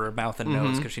up over her mouth and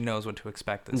nose because she knows what to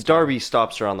expect this time. Darby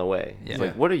stops her on the way. He's Yeah.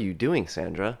 like, "What are you doing,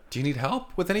 Sandra?" Do you need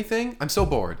help with anything? I'm so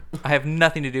bored. I have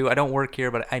nothing to do. I don't work here,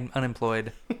 but I'm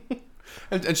unemployed.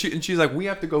 And she's like, we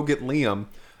have to go get Liam.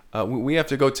 We have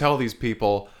to go tell these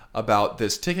people about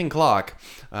this ticking clock.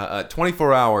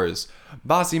 24 hours.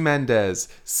 Bossy Mendez,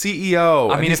 CEO.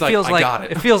 I And mean, he's it feels I like got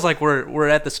it. it feels like we're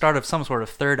at the start of some sort of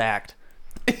third act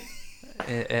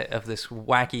of this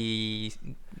wacky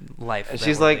life. And that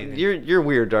she's we're like, leading. "You're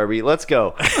weird, Darby. Let's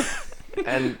go."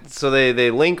 And so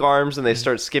they link arms and they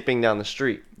start skipping down the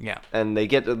street. Yeah. And they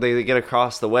get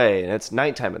across the way, and it's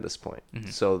nighttime at this point.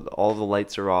 So all the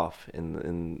lights are off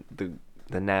in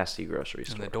the nasty grocery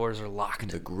And store. the doors are locked.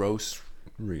 The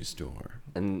grocery store.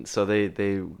 And so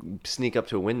they sneak up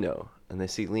to a window and they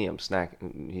see Liam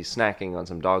he's snacking on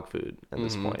some dog food at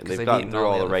this point. 'Cause They've they've gotten eaten through all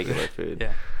all the the other regular food. food.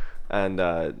 Yeah. And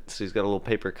so he's got a little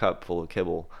paper cup full of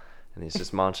kibble, and he's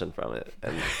just munching from it.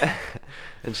 And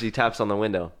and she taps on the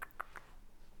window,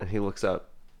 and he looks up.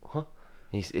 Huh?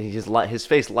 His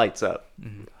face lights up.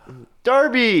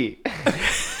 Darby.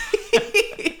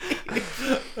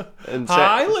 And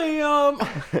Hi,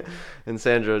 Liam. and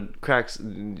Sandra cracks.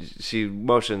 She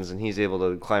motions, and he's able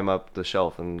to climb up the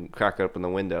shelf and crack open the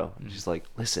window. And she's like,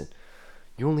 "Listen,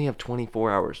 you only have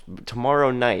 24 hours.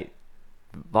 Tomorrow night,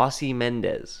 Bossy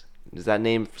Mendez. Does that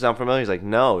name sound familiar?" He's like,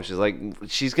 "No." She's like,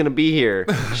 "She's gonna be here.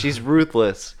 She's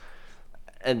ruthless,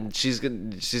 and she's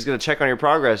gonna check on your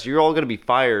progress. You're all gonna be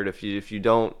fired if you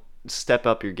don't step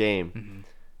up your game."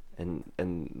 And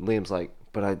Liam's like,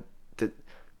 "But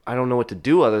I don't know what to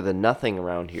do other than nothing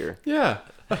around here." Yeah.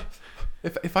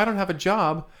 If I don't have a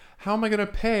job, how am I going to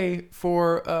pay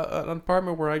for an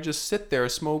apartment where I just sit there,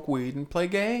 smoke weed, and play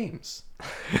games?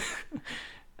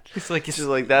 It's like She's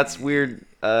like, "That's weird,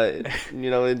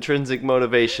 intrinsic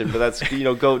motivation, but that's, go, you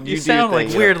you do your sound thing."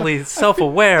 like weirdly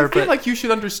self-aware, I feel but like you should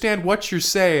understand what you're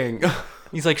saying.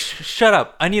 he's like, shut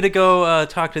up. I need to go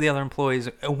talk to the other employees.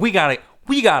 We got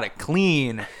it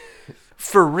clean.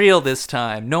 For real this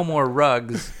time. No more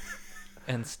rugs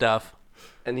and stuff.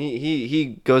 And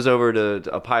he goes over to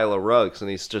a pile of rugs and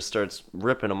he just starts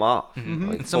ripping them off. Like,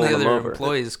 And some of the pulling them other over.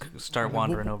 employees start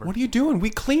wandering over. What are you doing? We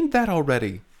cleaned that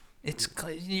already. It's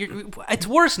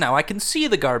worse now. I can see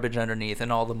the garbage underneath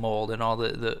and all the mold and all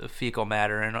the fecal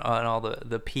matter and all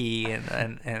the pee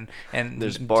and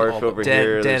There's barf over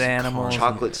here. Dead There's animals.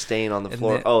 chocolate stain on the and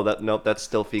floor. then- Oh, nope, that's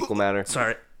still fecal matter.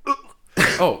 Sorry.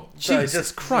 Oh, Sorry,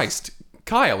 Jesus Christ.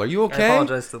 Kyle, are you I okay?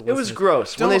 apologize to the It was listeners.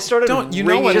 gross. When they started you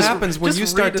know what ringing- happens when just you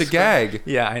start to read this gag.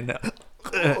 Yeah, I know.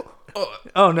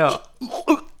 Oh no!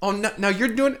 Oh, now you're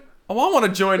doing... Oh, I want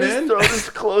to join His in. throat is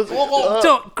closing up.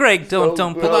 Don't, Greg. Don't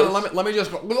So put gross. Hold on, let me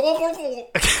just... Hold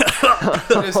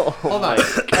on.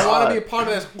 I want to be a part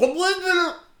of this.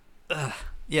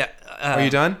 Yeah. Are you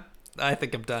done? I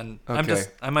think I'm done. Okay.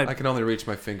 I can only reach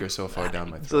my finger so far down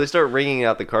my So throat. they start wringing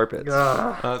out the carpets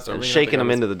and shaking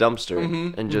them into the dumpster,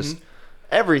 and just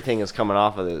everything is coming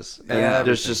off of this. And Yeah,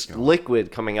 there's everything's just going.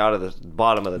 liquid coming out of the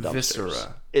bottom of the dumpster.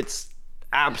 Viscera. It's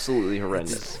absolutely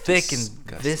horrendous. thick and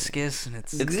viscous, and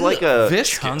it's It's like a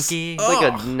Viscous. chunky. it's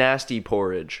like a nasty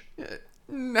porridge.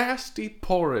 Nasty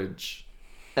porridge.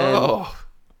 And, Oh.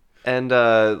 and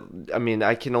I mean,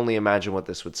 I can only imagine what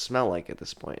this would smell like at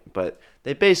this point. But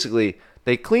they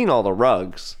clean all the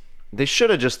rugs. They should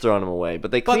have just thrown them away,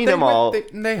 but they clean them all.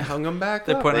 They hung them back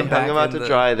They up. put They 'em hung back them out in to the-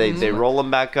 dry. They roll them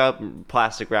back up,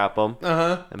 plastic wrap them,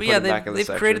 Uh-huh. and But put yeah, them back in the they've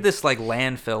section. created this like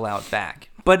landfill out back,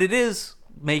 but it is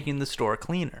making the store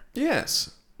cleaner.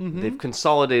 Yes. They've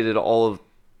consolidated all of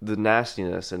the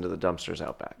nastiness into the dumpsters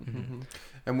out back.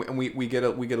 And we get a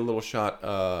little shot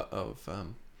of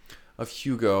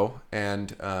Hugo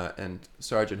and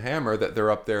Sergeant Hammer that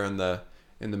they're up there in the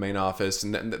main office,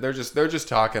 and they're just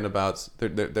talking about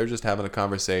they're just having a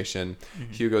conversation.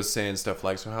 Hugo's saying stuff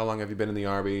like, "So how long have you been in the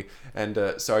army?" And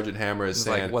Sergeant Hammer is It's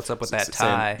saying, like, "What's up with that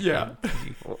saying, tie?" Yeah.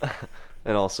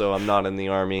 And also, I'm not in the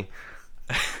army.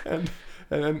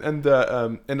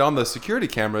 and on the security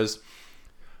cameras,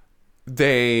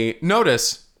 they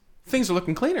notice things are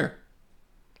looking cleaner.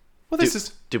 Well, this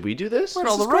is Did we do this? Where'd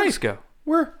all this the is rugs great.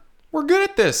 go? We're good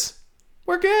at this.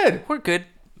 We're good. We're good.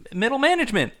 Middle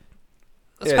management.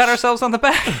 Let's Ish. pat ourselves on the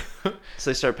back. So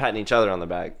they start patting each other on the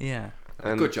back. Yeah.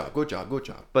 And, Good job. Good job. Good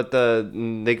job. But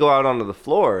they go out onto the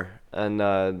floor, and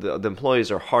the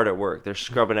employees are hard at work. They're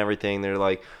scrubbing everything. They're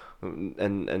like,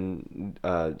 And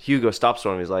Hugo stops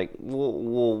one. He's like,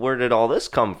 well, where did all this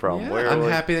come from? Yeah, Where, I'm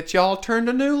like-" happy that y'all turned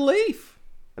a new leaf.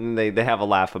 And they have a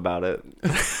laugh about it.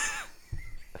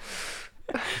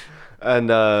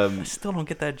 And I still don't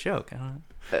get that joke. I don't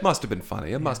know. Must have been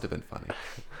funny. It must have been funny.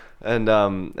 and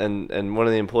one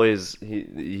of the employees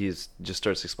he's just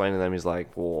starts explaining to them. He's like,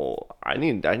 well, I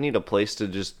need a place to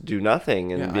just do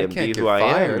nothing and Yeah, I be can't who get I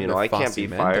am. fired You know, if I can't Fosse be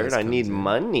Mendes fired. I need comes in.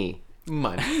 money.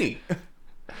 Money.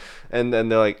 And then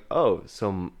they're like, oh,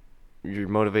 so you're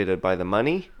motivated by the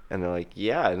money? And they're like,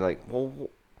 yeah. And like, well,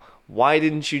 why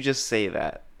didn't you just say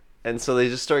that? And so they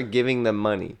just start giving them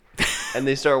money, and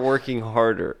they start working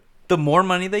harder. The more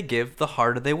money they give, the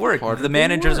harder they work. Harder The they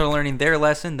managers work. are learning their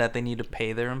lesson that they need to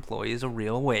pay their employees a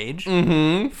real wage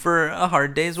Mm-hmm. for a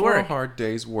hard day's For a work. hard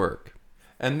day's work,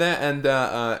 and kind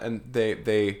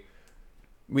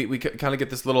of get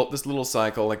this little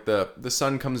cycle. Like the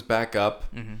sun comes back up,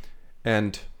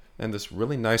 and this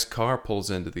really nice car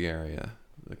pulls into the area,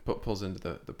 like pulls into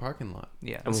the parking lot.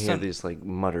 Yeah, And we the hear sun- these like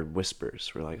muttered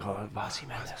whispers. We're like, oh, Fosse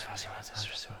Mendes are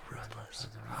so ruthless.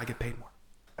 I get paid more.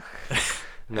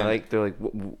 and they're like,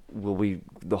 will we?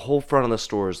 The whole front of the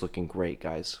store is looking great,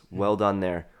 guys. Well done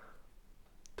there.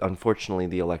 Unfortunately,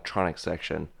 the electronics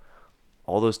section,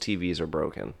 all those TVs are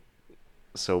broken.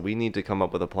 So we need to come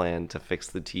up with a plan to fix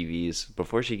the TVs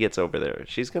before she gets over there.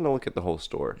 She's gonna look at the whole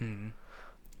store.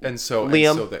 And so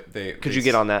Liam, they Could you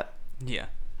get on that? Yeah.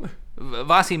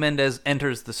 Fosse Mendes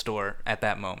enters the store at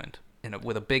that moment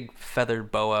with a big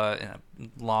feathered boa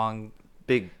and a long.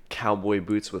 Big cowboy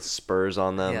boots with spurs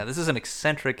on them. Yeah, this is an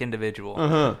eccentric individual.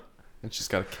 And she's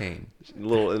got a cane A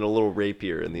little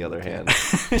rapier in the other hand.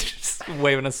 Just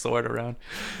waving a sword around.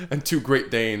 and two Great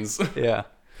Danes. Yeah.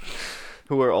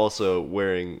 Who are also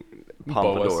wearing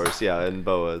pompadours, yeah, and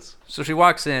boas. So she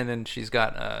walks in and she's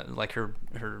got like her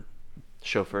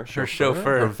Chauffeur. her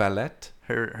chauffeur. Her valet.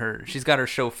 She's got her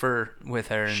chauffeur with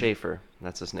her. And Schaefer,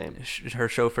 that's his name. her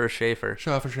chauffeur Schaefer.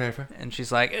 Schaefer. And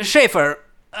she's like, Schaefer,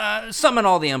 summon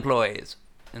all the employees.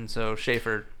 And so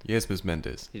Schaefer, Yes, Miss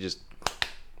Mendes. He just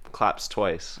claps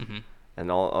twice,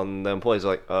 and all the employees are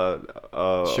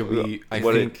like, Should we? I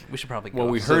what think. we should probably go. Well,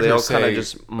 we So heard they her all say. kind of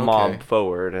just mob okay.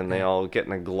 forward, and they all get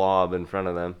in a glob in front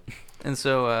of them. And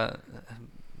so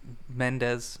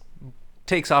Mendez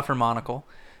takes off her monocle,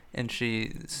 and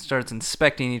she starts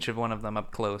inspecting each of one of them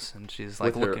up close, and she's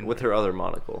like looking with her other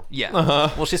monocle. Yeah.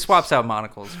 Well, she swaps out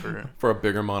monocles for For a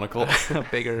bigger monocle. a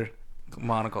bigger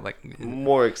monocle, like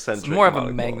More it's eccentric. more of a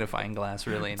monocle. magnifying glass,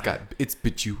 really. It's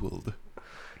bejeweled.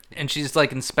 And she's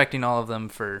like inspecting all of them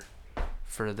for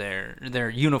their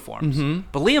uniforms.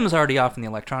 But Liam's already off in the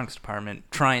electronics department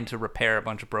trying to repair a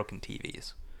bunch of broken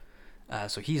TVs.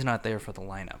 So he's not there for the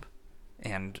lineup.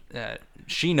 And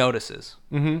she notices.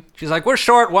 She's like, we're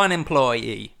short one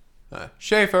employee.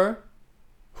 Schaefer,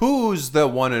 who's the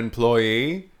one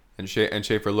employee? And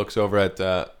Schaefer looks over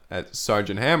at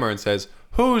Sergeant Hammer and says,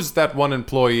 who's that one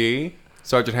employee?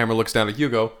 Sergeant Hammer looks down at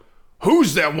Hugo.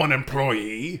 Who's that one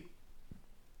employee?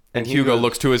 And Hugo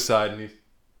looks to his side and he's,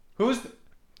 who's...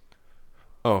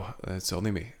 Oh, it's only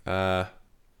me. Let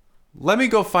me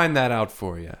go find that out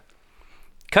for you.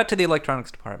 Cut to the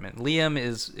electronics department. Liam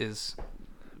is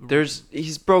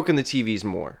He's broken the TVs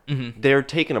more. They're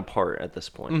taken apart at this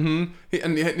point.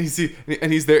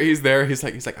 He's there. He's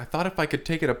like, I thought if I could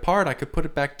take it apart, I could put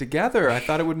it back together. I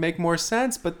thought it would make more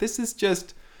sense, but this is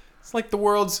just, it's like the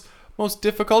world's most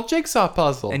difficult jigsaw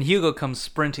puzzle. And Hugo comes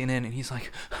sprinting in, and he's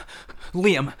like,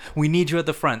 Liam, we need you at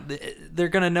the front. They're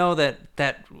going to know that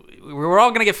we're all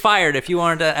going to get fired if you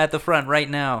aren't at the front right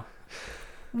now.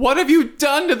 What have you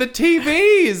done to the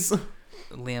TVs?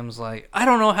 Liam's like, I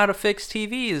don't know how to fix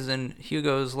TVs. And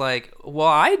Hugo's like, well,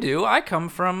 I do. I come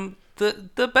from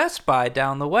the Best Buy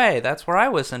down the way. That's where I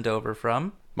was sent over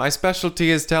from. My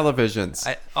specialty is televisions.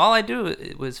 All I do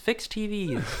was fix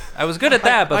TVs. I was good at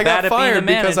that, but I bad got at being a fired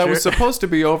manager. because I was supposed to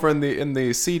be over in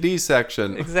the CD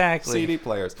section. Exactly. CD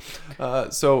players.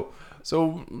 So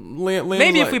Liam's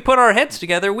Maybe if like, we put our heads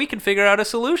together, we can figure out a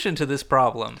solution to this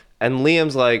problem. And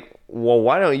Liam's like, well,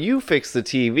 why don't you fix the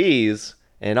TVs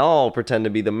and I'll pretend to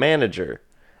be the manager?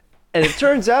 And it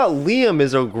turns out Liam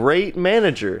is a great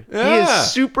manager. He Yeah.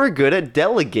 is super good at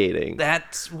delegating.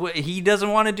 That's what he doesn't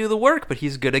want to do the work, but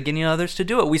he's good at getting others to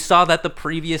do it. We saw that the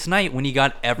previous night when he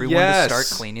got everyone Yes. to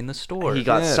start cleaning the store. He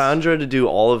got Yes. Sandra to do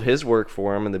all of his work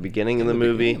for him in the beginning of the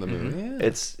movie. Yeah.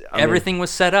 It's I mean, Everything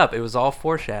was set up. It was all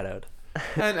foreshadowed.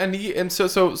 and so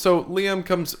Liam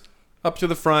comes up to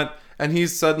the front and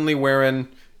he's suddenly wearing,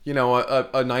 you know,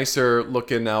 a nicer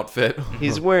looking outfit.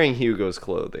 He's wearing Hugo's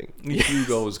clothing.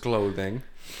 Hugo's clothing.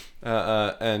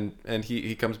 And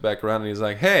he comes back around and he's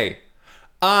like, hey,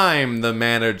 I'm the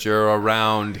manager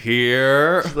around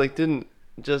here. She's like, didn't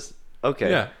just okay.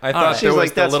 Yeah, I All thought right. She's there was like,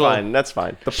 the that's little fine. That's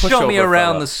fine. the Show me pushover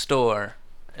around fella. the store.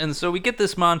 And so we get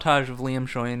this montage of Liam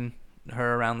showing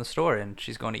her around the store, and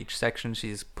she's going to each section.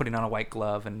 She's putting on a white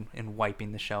glove and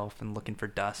wiping the shelf and looking for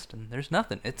dust, and there's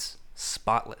nothing. It's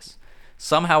spotless.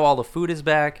 Somehow all the food is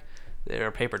back. There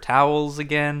are paper towels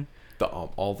again.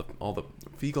 All the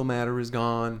fecal matter is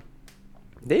gone.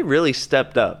 They really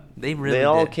stepped up. They really They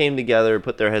all did. came together,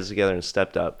 put their heads together, and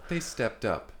stepped up. They stepped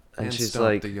up And and she's stomped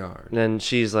like, the yard. then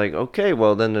she's like, okay,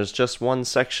 well then there's just one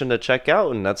section to check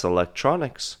out, and that's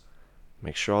electronics.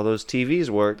 Make sure all those TVs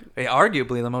work.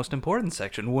 Arguably the most important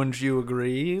section. Wouldn't you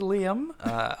agree, Liam?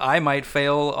 I might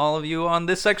fail all of you on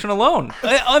this section alone.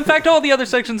 In fact, all the other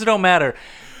sections don't matter.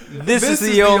 This is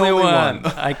the only one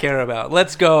I care about.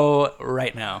 Let's go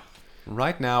right now.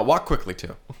 Right now, walk quickly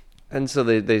too. And so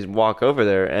they walk over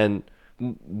there, and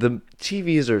the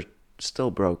TVs are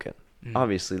still broken.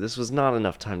 Obviously, this was not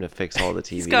enough time to fix all the TVs.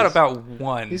 He's got about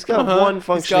one. He's got one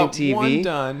functioning He's got TV, one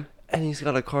done. and he's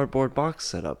got a cardboard box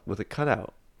set up with a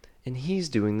cutout. And he's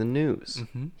doing the news.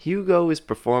 Hugo is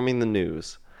performing the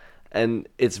news, and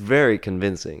it's very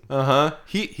convincing.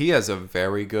 He has a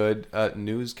very good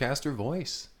newscaster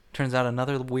voice. Turns out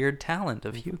another weird talent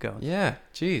of Hugo. Yeah,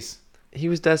 jeez. He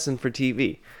was destined for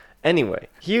TV. Anyway,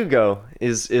 Hugo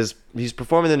is he's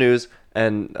performing the news,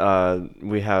 and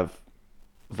we have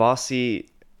Vossi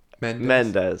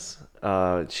Mendez.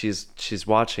 She's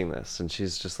watching this, and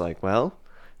she's just like, well,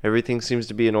 everything seems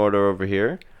to be in order over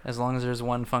here, As long as there's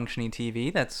one functioning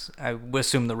TV, I would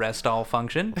assume the rest all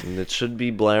function. and it should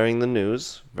be blaring the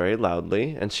news very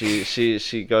loudly. And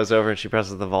she goes over and she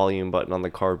presses the volume button on the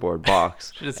cardboard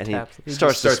box, She just and taps it. he He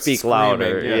starts just to starts speak screaming,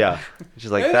 louder. yeah. Yeah. She's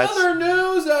like, In that's. other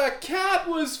news, a cat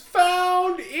was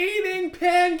found eating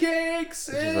pancakes.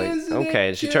 She's like, okay,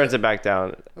 and she turns it back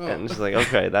down, and she's like,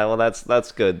 okay,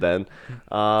 that's good then.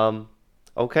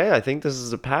 Okay, I think this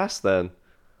is a pass then.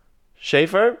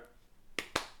 Schaefer,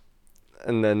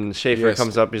 and then Schaefer Yes,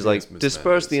 comes up. He's yes, like, Miss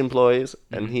disperse Mendes. the employees,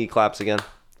 and he claps again.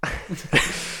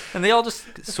 And they all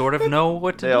just sort of know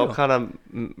what to They do. all kind of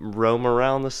roam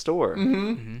around the store.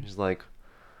 He's like,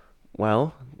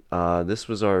 well, this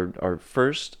was our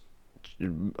first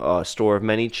store of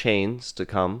many chains to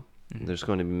come. There's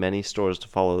going to be many stores to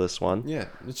follow this one. Yeah,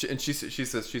 and she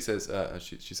says there's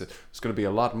going to be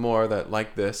a lot more that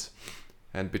like this,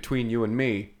 and between you and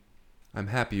me, I'm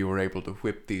happy you were able to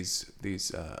whip these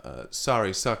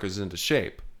sorry suckers into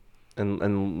shape. And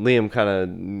Liam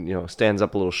kind of stands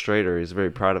up a little straighter. He's very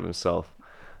proud of himself,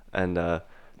 and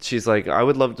she's like, I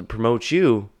would love to promote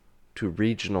you to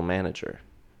regional manager,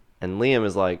 and Liam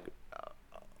is like,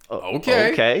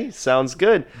 okay, sounds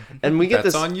good. And we get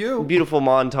That's this on you. beautiful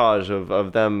montage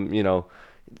of them.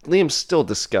 Liam's still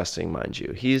disgusting, mind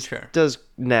you. He Sure. does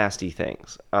nasty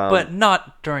things, but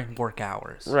not during work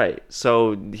hours. right.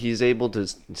 So he's able to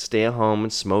stay at home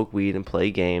and smoke weed and play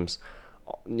games.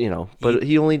 But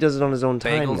he only does it on his own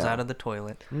time Bagels now. out of the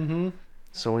toilet.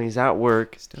 So when he's at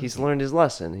work, he's learned his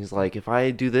lesson. He's like, if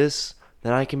I do this,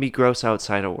 then I can be gross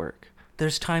outside of work.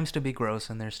 There's times to be gross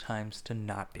and there's times to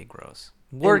not be gross.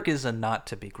 Work is a not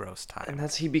to be gross And time.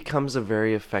 he becomes a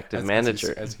very effective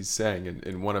manager. as he's saying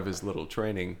in one of his little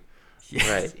training.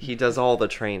 Right. He does all the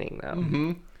training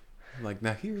now. Like,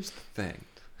 now here's the thing.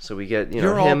 So we get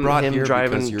You're all him brought here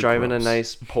driving because you're driving a gross.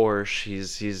 nice Porsche.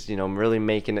 He's really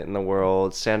making it in the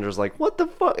world. Sandra's like, what the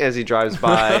fuck, as he drives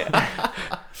by.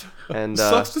 and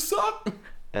Sucks to suck.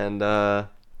 and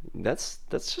that's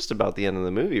just about the end of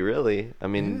the movie, really. I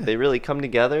mean, they really come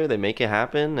together. They make it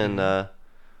happen, and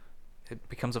It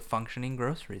becomes a functioning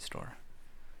grocery store.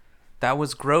 That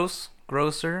was gross,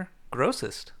 grosser,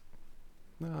 grossest.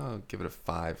 No, give it a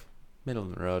 5. Middle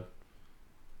of the road.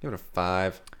 Give it a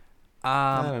 5.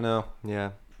 I don't know.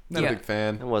 yeah, Not Yeah. a big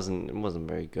fan. it wasn't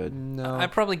very good. No.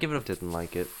 I'd probably give it a Didn't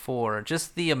like it. 4.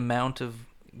 Just the amount of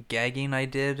gagging I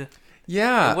did.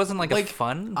 Yeah. It wasn't like a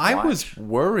fun I watch. was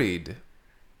worried.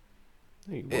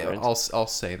 You Yeah, weren't. I'll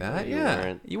say that. You Yeah.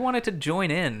 weren't. You wanted to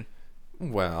join in.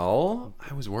 Well,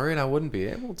 I was worried I wouldn't be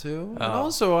able to, and Oh.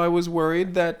 also I was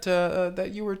worried that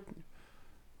that you were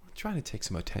trying to take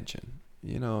some attention.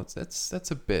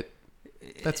 That's a bit.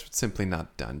 That's simply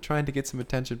not done. Trying to get some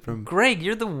attention from. Greg,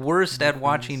 you're the worst at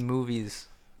watching movies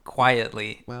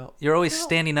quietly. Well, You're always no,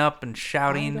 standing up and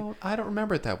shouting. I don't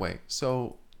remember it that way.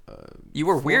 So, You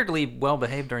were weirdly well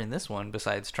behaved during this one,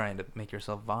 besides trying to make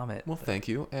yourself vomit. well, thank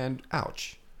you, and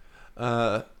ouch.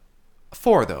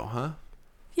 4 though, huh?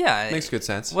 Yeah, Makes good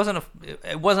sense. It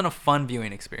wasn't a fun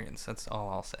viewing experience. That's all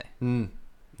I'll say.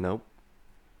 Nope.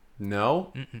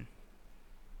 No.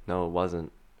 No, it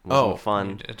wasn't. Wasn't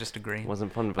fun. Just agree.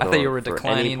 Wasn't fun for, I thought you were for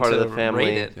declining any part to of the family.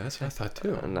 rate it. Yeah, that's what I thought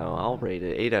too. No, I'll rate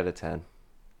it 8 out of 10.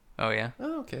 Oh yeah.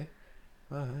 Oh, okay.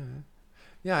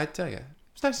 Yeah, I tell you,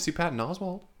 it's nice to see Patton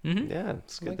Oswalt. Mm-hmm. Yeah,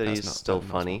 it's good like that that's he's not still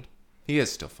Patton funny. He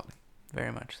is still funny.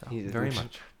 Very much so. He Very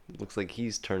much. Looks like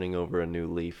he's turning over a new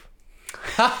leaf.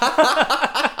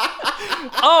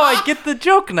 Oh, I get the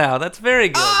joke now. That's very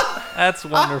good. That's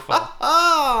wonderful.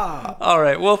 All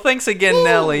right. Well, thanks again,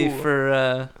 Nelly,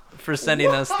 for sending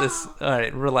us this. All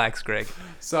right, relax, Greg.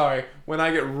 Sorry, when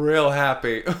I get real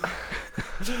happy.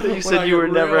 You said you were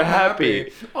never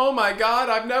happy. Oh my God,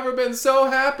 I've never been so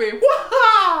happy.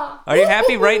 Are you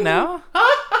happy right now?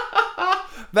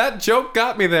 That joke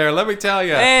got me there, let me tell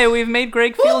you. Hey, we've made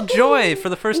Greg feel joy for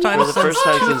the first time For the since first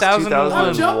time since 2001.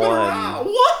 I'm 2001. jumping around.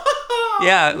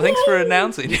 Yeah, thanks for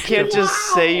announcing. You can't just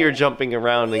say you're jumping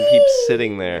around and keep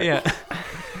sitting there. Yeah.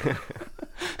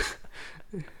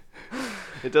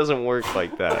 It doesn't work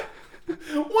like that. What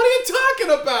are you talking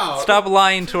about? Stop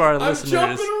lying to our I'm listeners.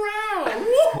 jumping around.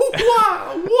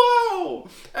 Whoa, whoa.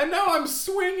 And now I'm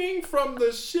swinging from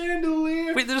the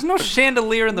chandelier. Wait, there's no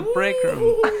chandelier in the break room.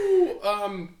 Woo,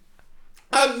 now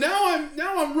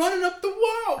I'm running up the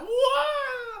wall.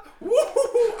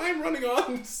 Woo, I'm running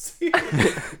on the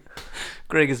ceiling.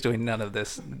 Greg is doing none of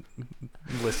this,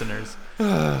 listeners.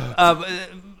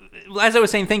 As I was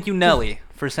saying, thank you, Nelly,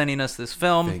 for sending us this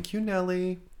film. Thank you,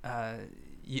 Nelly.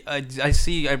 I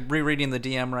see, I'm rereading the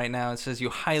DM right now. It says you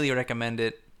highly recommend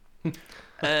it.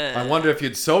 I wonder if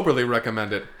you'd soberly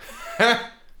recommend it.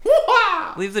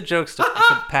 Leave the jokes to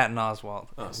Patton Oswalt.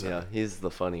 Oh, sorry. Yeah, he's the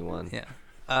funny one. Yeah.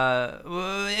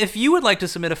 If you would like to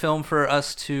submit a film for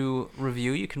us to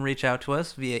review, you can reach out to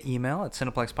us via email at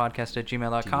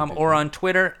cineplexpodcast@gmail.com or on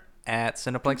Twitter at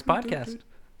cineplexpodcast.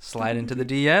 Slide into the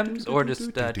DMs or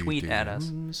just tweet at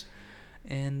us.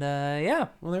 And yeah,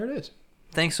 Well, there it is.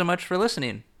 thanks so much for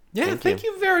listening. Yeah, Thank thank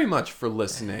you very much for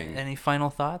listening. Any final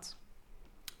thoughts?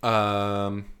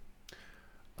 Thank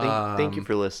you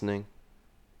for listening.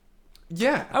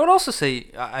 Yeah, I would also say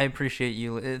I appreciate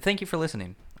you. Thank you for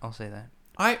listening. I'll say that.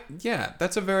 yeah,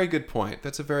 that's a very good point.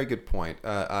 That's a very good point.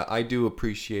 I do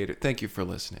appreciate it. Thank you for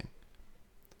listening.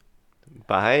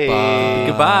 Bye.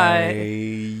 Goodbye.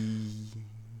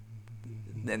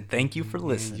 And thank you for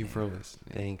listening. Thank you for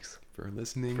listening. Thanks For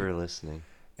listening. for listening.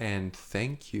 And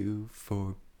thank you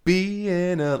for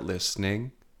being a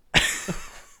listening